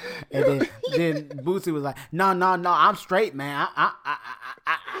 And then Bootsy was like, No, I'm straight, man.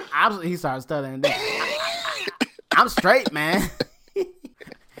 He started stuttering. I'm straight, man.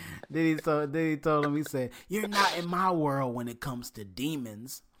 Then he told him, he said, "You're not in my world when it comes to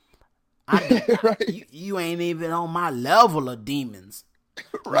demons. Right. You ain't even on my level of demons.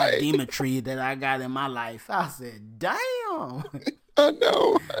 Right. Demon tree that I got in my life." I said, "Damn." I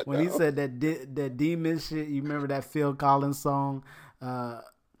know. When he said that demon shit, you remember that Phil Collins song,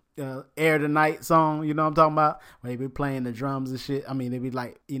 Air the Night song, you know what I'm talking about? Where they be playing the drums and shit. I mean, they be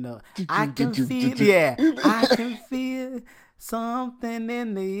like, I can feel something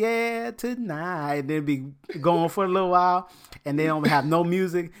in the air tonight. They be going for a little while, and they don't have no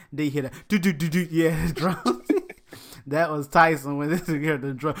music. They hear the do, yeah, the drums. That was Tyson when they heard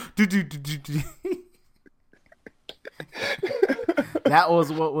the drum. Do. That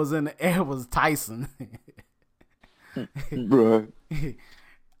was what was in the air, was Tyson. Bruh.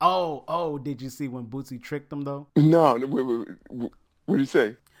 Oh, did you see when Bootsy tricked him though? No, wait, what did he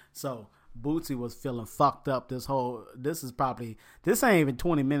say? So Bootsy was feeling fucked up. This ain't even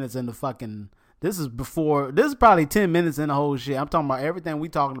 20 minutes in the fucking, this is probably 10 minutes in the whole shit. I'm talking about everything we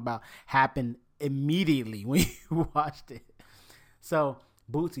talking about happened immediately when you watched it. So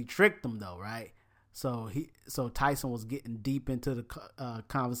Bootsy tricked him though, right? So Tyson was getting deep into the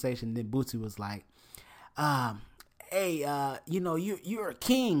conversation. Then Bootsy was like, "Hey, you're a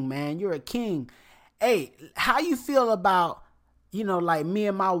king, man. You're a king. Hey, how you feel about, like me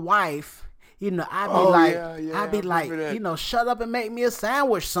and my wife? I'd be like, shut up and make me a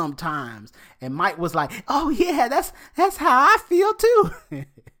sandwich sometimes." And Mike was like, "Oh yeah, that's how I feel too."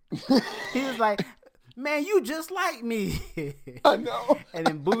 He was like, "Man, you just like me." I know. And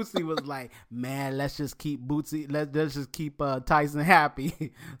then Bootsy was like, "Man, let's just keep Tyson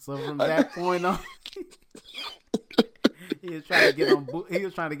happy." So from that point on, he was trying to get on.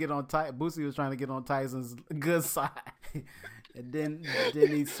 Bootsy was trying to get on Tyson's good side, and then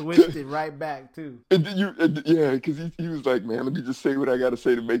he switched it right back too. And then because he was like, "Man, let me just say what I got to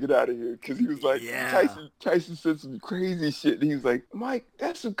say to make it out of here." Because he was like, Tyson said some crazy shit, and he was like, "Mike,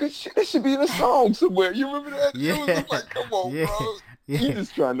 that's some good shit. That should be in a song somewhere." You remember that? Yeah. It was like, "Come on, bro. Yeah. You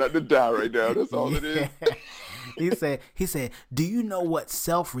just trying not to die right now. That's all it is." He said, "Do you know what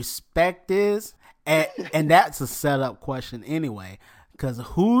self-respect is?" And that's a setup question anyway, because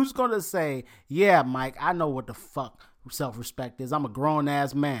who's gonna say, "Yeah, Mike, I know what the fuck self-respect is. I'm a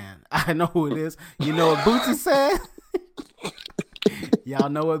grown-ass man. I know who it is." You know what Bootsy said? Y'all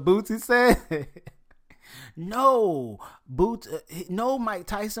know what Bootsy said? No, Mike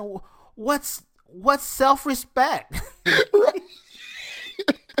Tyson. What's self-respect?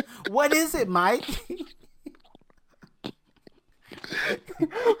 What is it, Mike?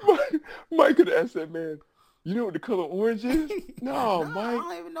 Mike could ask that man, "You know what the color orange is?" No, Mike. I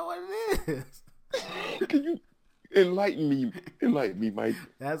don't even know what it is. Can you enlighten me, Mike?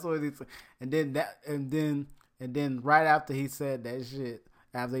 That's what he said. And then right after he said that shit,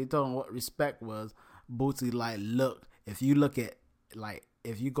 after he told him what respect was, Bootsy like, "Look, if you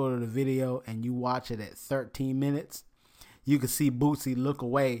go to the video and you watch it at 13 minutes, you can see Bootsy look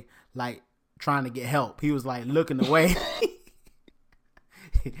away, like trying to get help. He was like looking away."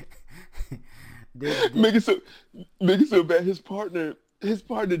 Make it so bad. His partner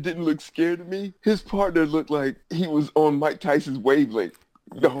didn't look scared of me. His partner looked like he was on Mike Tyson's wavelength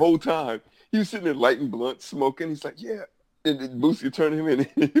the whole time. He was sitting there lighting blunts, smoking. He's like, "Yeah." And then Bootsy would turn him in,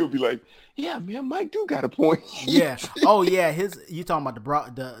 and he'll be like, "Yeah, man, Mike do got a point." Yeah. Oh yeah. You talking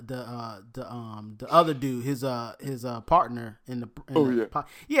about the other dude, his partner in the.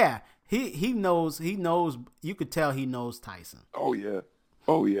 Yeah. He knows. You could tell he knows Tyson. Oh yeah.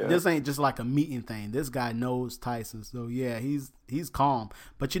 This ain't just like a meeting thing. This guy knows Tyson, so yeah, he's calm.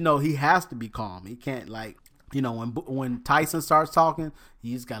 But he has to be calm. He can't when Tyson starts talking,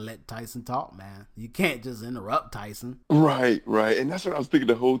 you just gotta let Tyson talk, man. You can't just interrupt Tyson. Right. And that's what I was thinking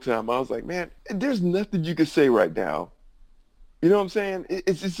the whole time. I was like, man, there's nothing you can say right now. You know what I'm saying?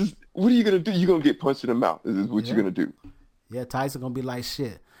 It's just, what are you gonna do? You're gonna get punched in the mouth. Is what you're gonna do. Yeah, Tyson gonna be like,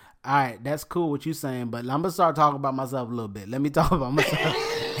 "Shit. All right, that's cool what you saying, but I'm gonna start talking about myself a little bit. Let me talk about myself."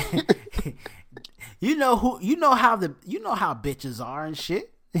 You know how bitches are and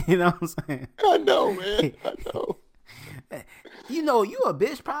shit. You know what I'm saying? I know, man. I know. You a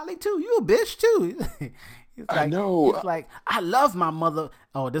bitch probably too. You a bitch too. I know. He's like, "I love my mother."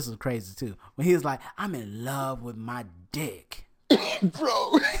 Oh, this is crazy too. When he was like, "I'm in love with my dick."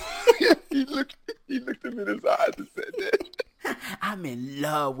 Bro, he looked him in his eyes and said that. "I'm in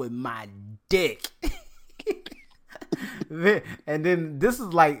love with my dick." And then this is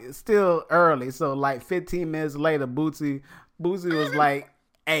like still early, so like 15 minutes later, Bootsy was like,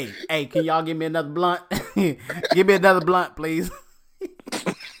 Hey, can y'all give me another blunt? Give me another blunt, please.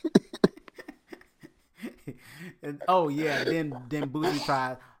 And, oh yeah, then Boosie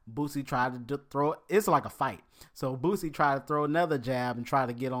tried to throw. It's like a fight. So Boosie tried to throw another jab and try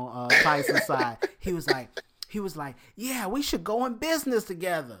to get on Tyson's side. He was like, yeah, we should go in business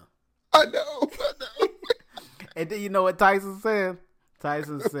together. I know. And then you know what Tyson said?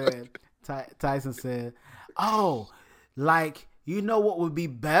 Tyson said, oh, like, you know what would be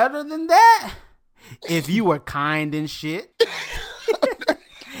better than that? If you were kind and shit.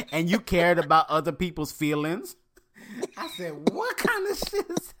 And you cared about other people's feelings. I said, what kind of shit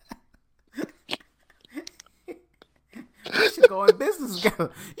is that? We should go in business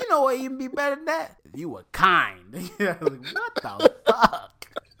together. You know what even be better than that? If you were kind. I was like, what the fuck?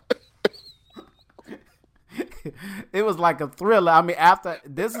 It was like a thriller. I mean, after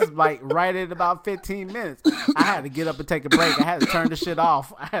this is like right at about 15 minutes. I had to get up and take a break. I had to turn the shit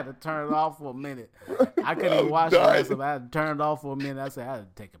off. I had to turn it off for a minute. I couldn't even watch the rest of it. I had to turn it off for a minute. I said, I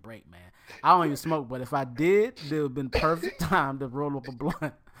had to take a break, man. I don't even smoke, but if I did, it would have been perfect time to roll up a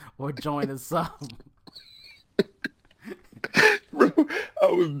blunt or join a something. Bro, I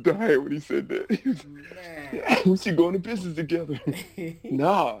was dying when he said that. He was, Man. we should go into business together.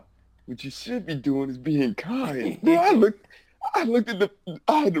 Nah, what you should be doing is being kind. Bro, I looked at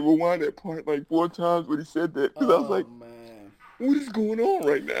I had to rewind that part like 4 times when he said that. Because I was like, man. what is going on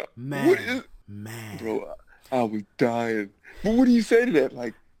right now? Man. Bro, I was dying. But what do you say to that?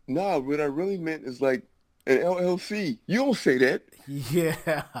 Like, nah, what I really meant is like an LLC. You don't say that.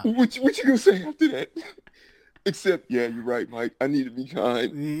 Yeah. What you gonna say after that? Except, yeah, you're right, Mike. I need to be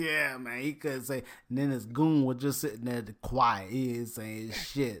kind. Yeah, man. He couldn't say. And then his goon was just sitting there quiet. He ain't saying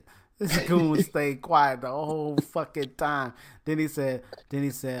shit. This goon stayed quiet the whole fucking time. Then he said,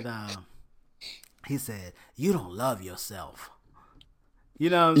 you don't love yourself. You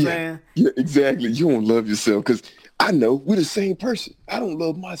know what I'm saying? Yeah, exactly. You don't love yourself because I know we're the same person. I don't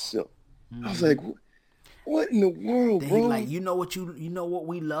love myself. I was like, what in the world, then bro? He like, you know what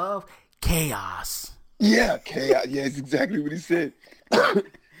we love? Chaos. Yeah, chaos. Yeah, it's exactly what he said.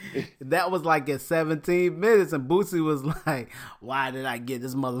 That was like at 17 minutes, and Boosie was like, why did I get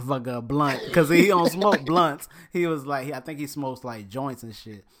this motherfucker a blunt? Because he don't smoke blunts. He was like, I think he smokes like joints and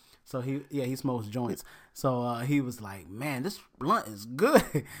shit. So he smokes joints. So he was like, man, this blunt is good.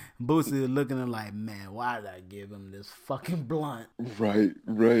 Boosie was looking at him like, man, why did I give him this fucking blunt? Right.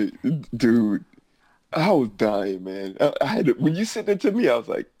 Dude, I was dying, man. I had to, when you said that to me, I was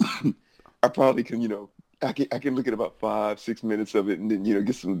like, I probably can, I can look at about 5-6 minutes of it and then,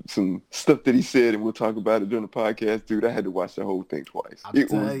 get some stuff that he said and we'll talk about it during the podcast. Dude, I had to watch the whole thing twice. I'm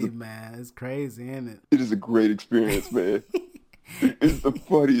telling you, man, it's crazy, isn't it? It is a great experience, man. It's the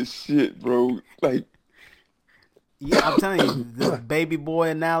funniest shit, bro. Like, yeah, I'm telling you, the baby boy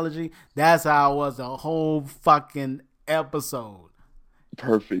analogy, that's how it was the whole fucking episode.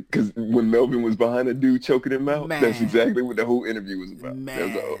 Perfect. Because when Melvin was behind a dude choking him out, Man. that's exactly what the whole interview was about.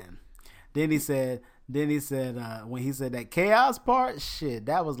 Man. Then he said, when he said that chaos part, shit,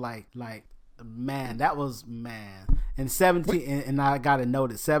 that was like, man, that was, man. And 17, and I got to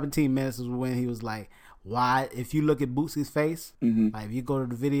note that 17 minutes is when he was like, why, if you look at Boosie's face, like if you go to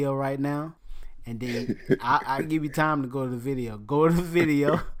the video right now, and then I give you time to go to the video. Go to the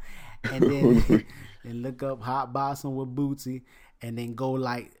video, and then and look up Hot Boxing with Boosie, and then go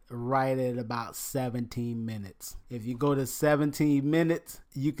like right at about 17 minutes. If you go to 17 minutes,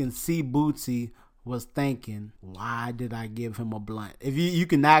 you can see Boosie was thinking, why did I give him a blunt? If you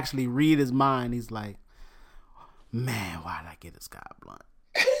can actually read his mind, he's like, man, why did I get this guy a blunt?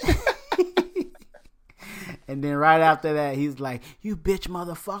 And then right after that, he's like, you bitch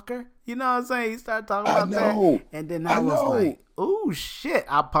motherfucker. You know what I'm saying? He started talking about that. And then I was like, oh shit.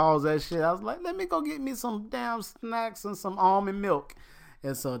 I paused that shit. I was like, let me go get me some damn snacks and some almond milk.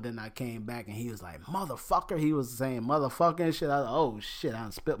 And so then I came back and he was like, motherfucker. He was saying motherfucker and shit. I was like, oh shit, I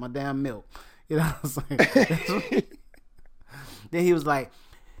done spit my damn milk. You know what I'm saying? Then he was like,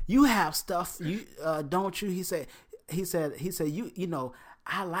 you have stuff, you don't you? He said, you know,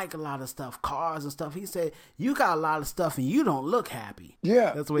 I like a lot of stuff, cars and stuff. He said, you got a lot of stuff and you don't look happy.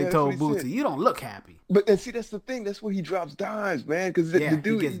 Yeah. That's what he told Bootsy. You don't look happy. But and see, that's the thing. That's where he drops dimes, man. Because the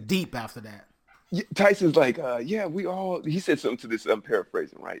dude he gets deep after that. Tyson's like, yeah, we all, he said something to this, I'm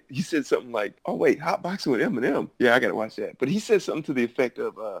paraphrasing, right? He said something like, oh, wait, Hot Boxing with Eminem. Yeah, I got to watch that. But he said something to the effect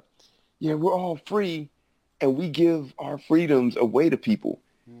of, yeah, we're all free and we give our freedoms away to people.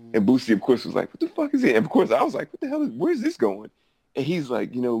 And Bootsy, of course, was like, what the fuck is it? And of course, I was like, what the hell where's this going? And he's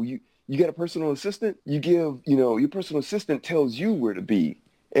like, you know, you got a personal assistant? You give, you know, your personal assistant tells you where to be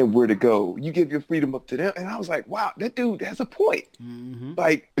and where to go. You give your freedom up to them. And I was like, wow, that dude has a point. Mm-hmm.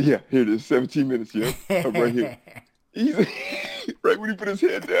 Like, yeah, here it is, 17 minutes, yeah. I'm right here. He's right when he put his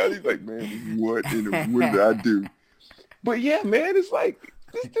head down, he's like, man, what did I do? But yeah, man, it's like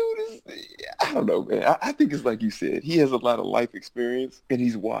this dude is, I don't know, man. I think it's like you said, he has a lot of life experience and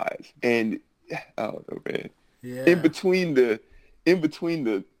he's wise. And I don't know, man. Yeah. In between the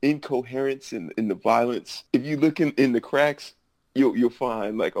incoherence and the violence, if you look in the cracks, you'll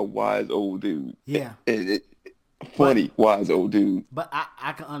find like a wise old dude. Yeah. Funny, wise old dude. But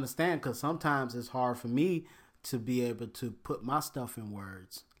I can understand, because sometimes it's hard for me to be able to put my stuff in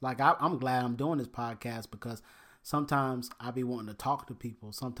words. Like I'm glad I'm doing this podcast, because sometimes I be wanting to talk to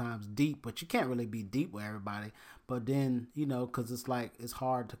people, sometimes deep, but you can't really be deep with everybody. But then, because it's like, it's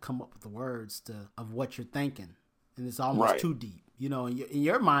hard to come up with the words of what you're thinking. And it's almost too deep. In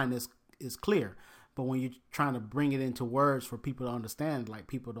your mind is clear. But when you're trying to bring it into words for people to understand, like,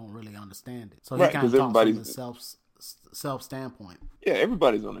 people don't really understand it. So he kind of talks from a self standpoint. Yeah,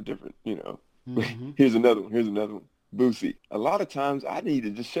 everybody's on a different, Mm-hmm. Here's another one. Boosie. A lot of times I need to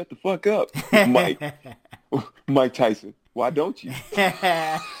just shut the fuck up. Mike Tyson. Why don't you?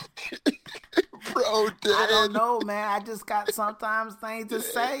 Bro, I don't know, man. I just got sometimes things to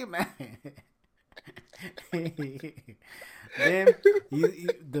say, man. Then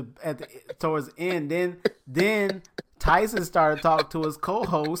towards the end, then Tyson started talking to his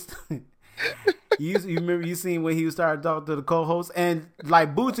co-host. You remember you seen when he started talking to the co-host, and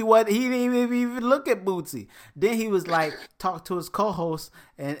like Bootsy, he didn't even look at Bootsy. Then he was like talk to his co-host,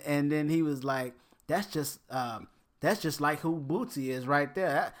 and then he was like, that's just like who Bootsy is right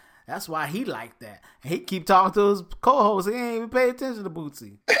there. That's why he like that. And he keep talking to his co-host. He ain't even pay attention to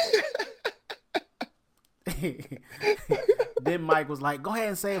Bootsy. Then Mike was like, go ahead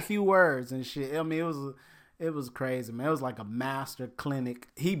and say a few words and shit. I mean, it was crazy, man. It was like a master clinic.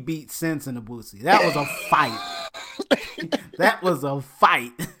 He beat sense in the Bootsy. That was a fight. That was a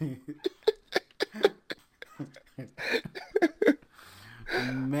fight.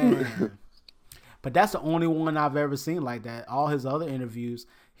 Man. But that's the only one I've ever seen like that. All his other interviews,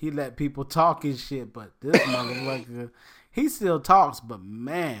 he let people talk his shit. But this motherfucker, he still talks, but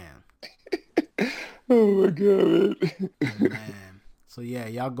man. Oh my God, man. So yeah,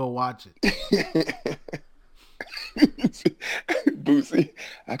 y'all go watch it. Boosie,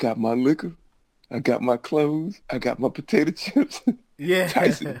 I got my liquor, I got my clothes, I got my potato chips. Yeah.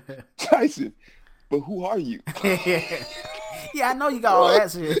 Tyson, but who are you? Yeah, I know you got all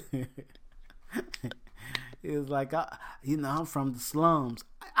that shit. It was like, I'm from the slums.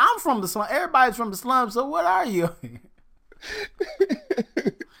 I'm from the slums. Everybody's from the slums, so what are you?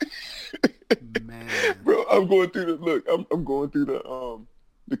 Man. Bro, I'm going through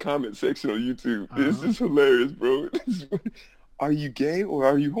the comment section on YouTube. This is hilarious, bro. Are you gay or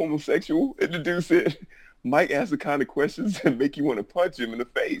are you homosexual? And the dude said, Mike asked the kind of questions that make you want to punch him in the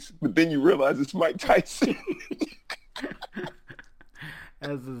face, but then you realize it's Mike Tyson.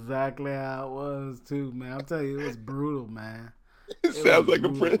 That's exactly how it was too, man. I'm telling you, it was brutal, man. It sounds like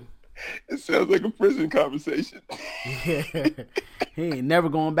a prison conversation. Yeah. He ain't never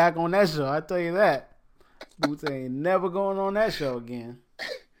going back on that show, I tell you that. Boots ain't never going on that show again.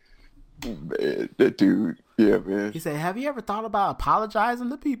 Man, that dude, yeah, man. He said, have you ever thought about apologizing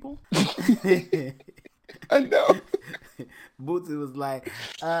to people? I know. Bootsy was like,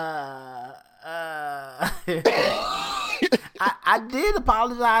 I did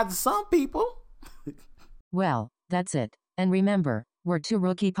apologize to some people. Well, that's it. And remember, we're two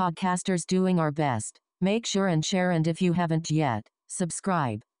rookie podcasters doing our best. Make sure and share, and if you haven't yet,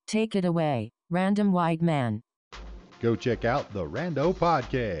 subscribe. Take it away, Random White Man. Go check out the Rando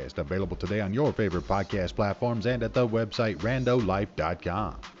Podcast, available today on your favorite podcast platforms and at the website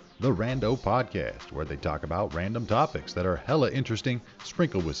randolife.com. The Rando Podcast, where they talk about random topics that are hella interesting,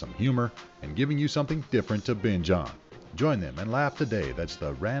 sprinkled with some humor, and giving you something different to binge on. Join them and laugh today. That's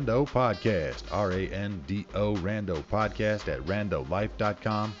the Rando Podcast, R-A-N-D-O, Rando Podcast at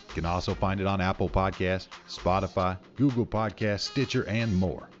randolife.com. You can also find it on Apple Podcasts, Spotify, Google Podcasts, Stitcher, and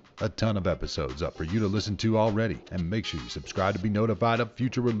more. A ton of episodes up for you to listen to already, and make sure you subscribe to be notified of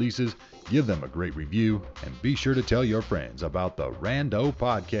future releases, give them a great review, and be sure to tell your friends about the Rando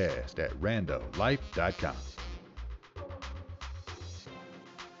Podcast at randolife.com.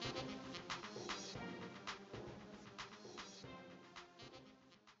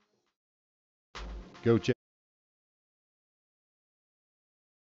 Go check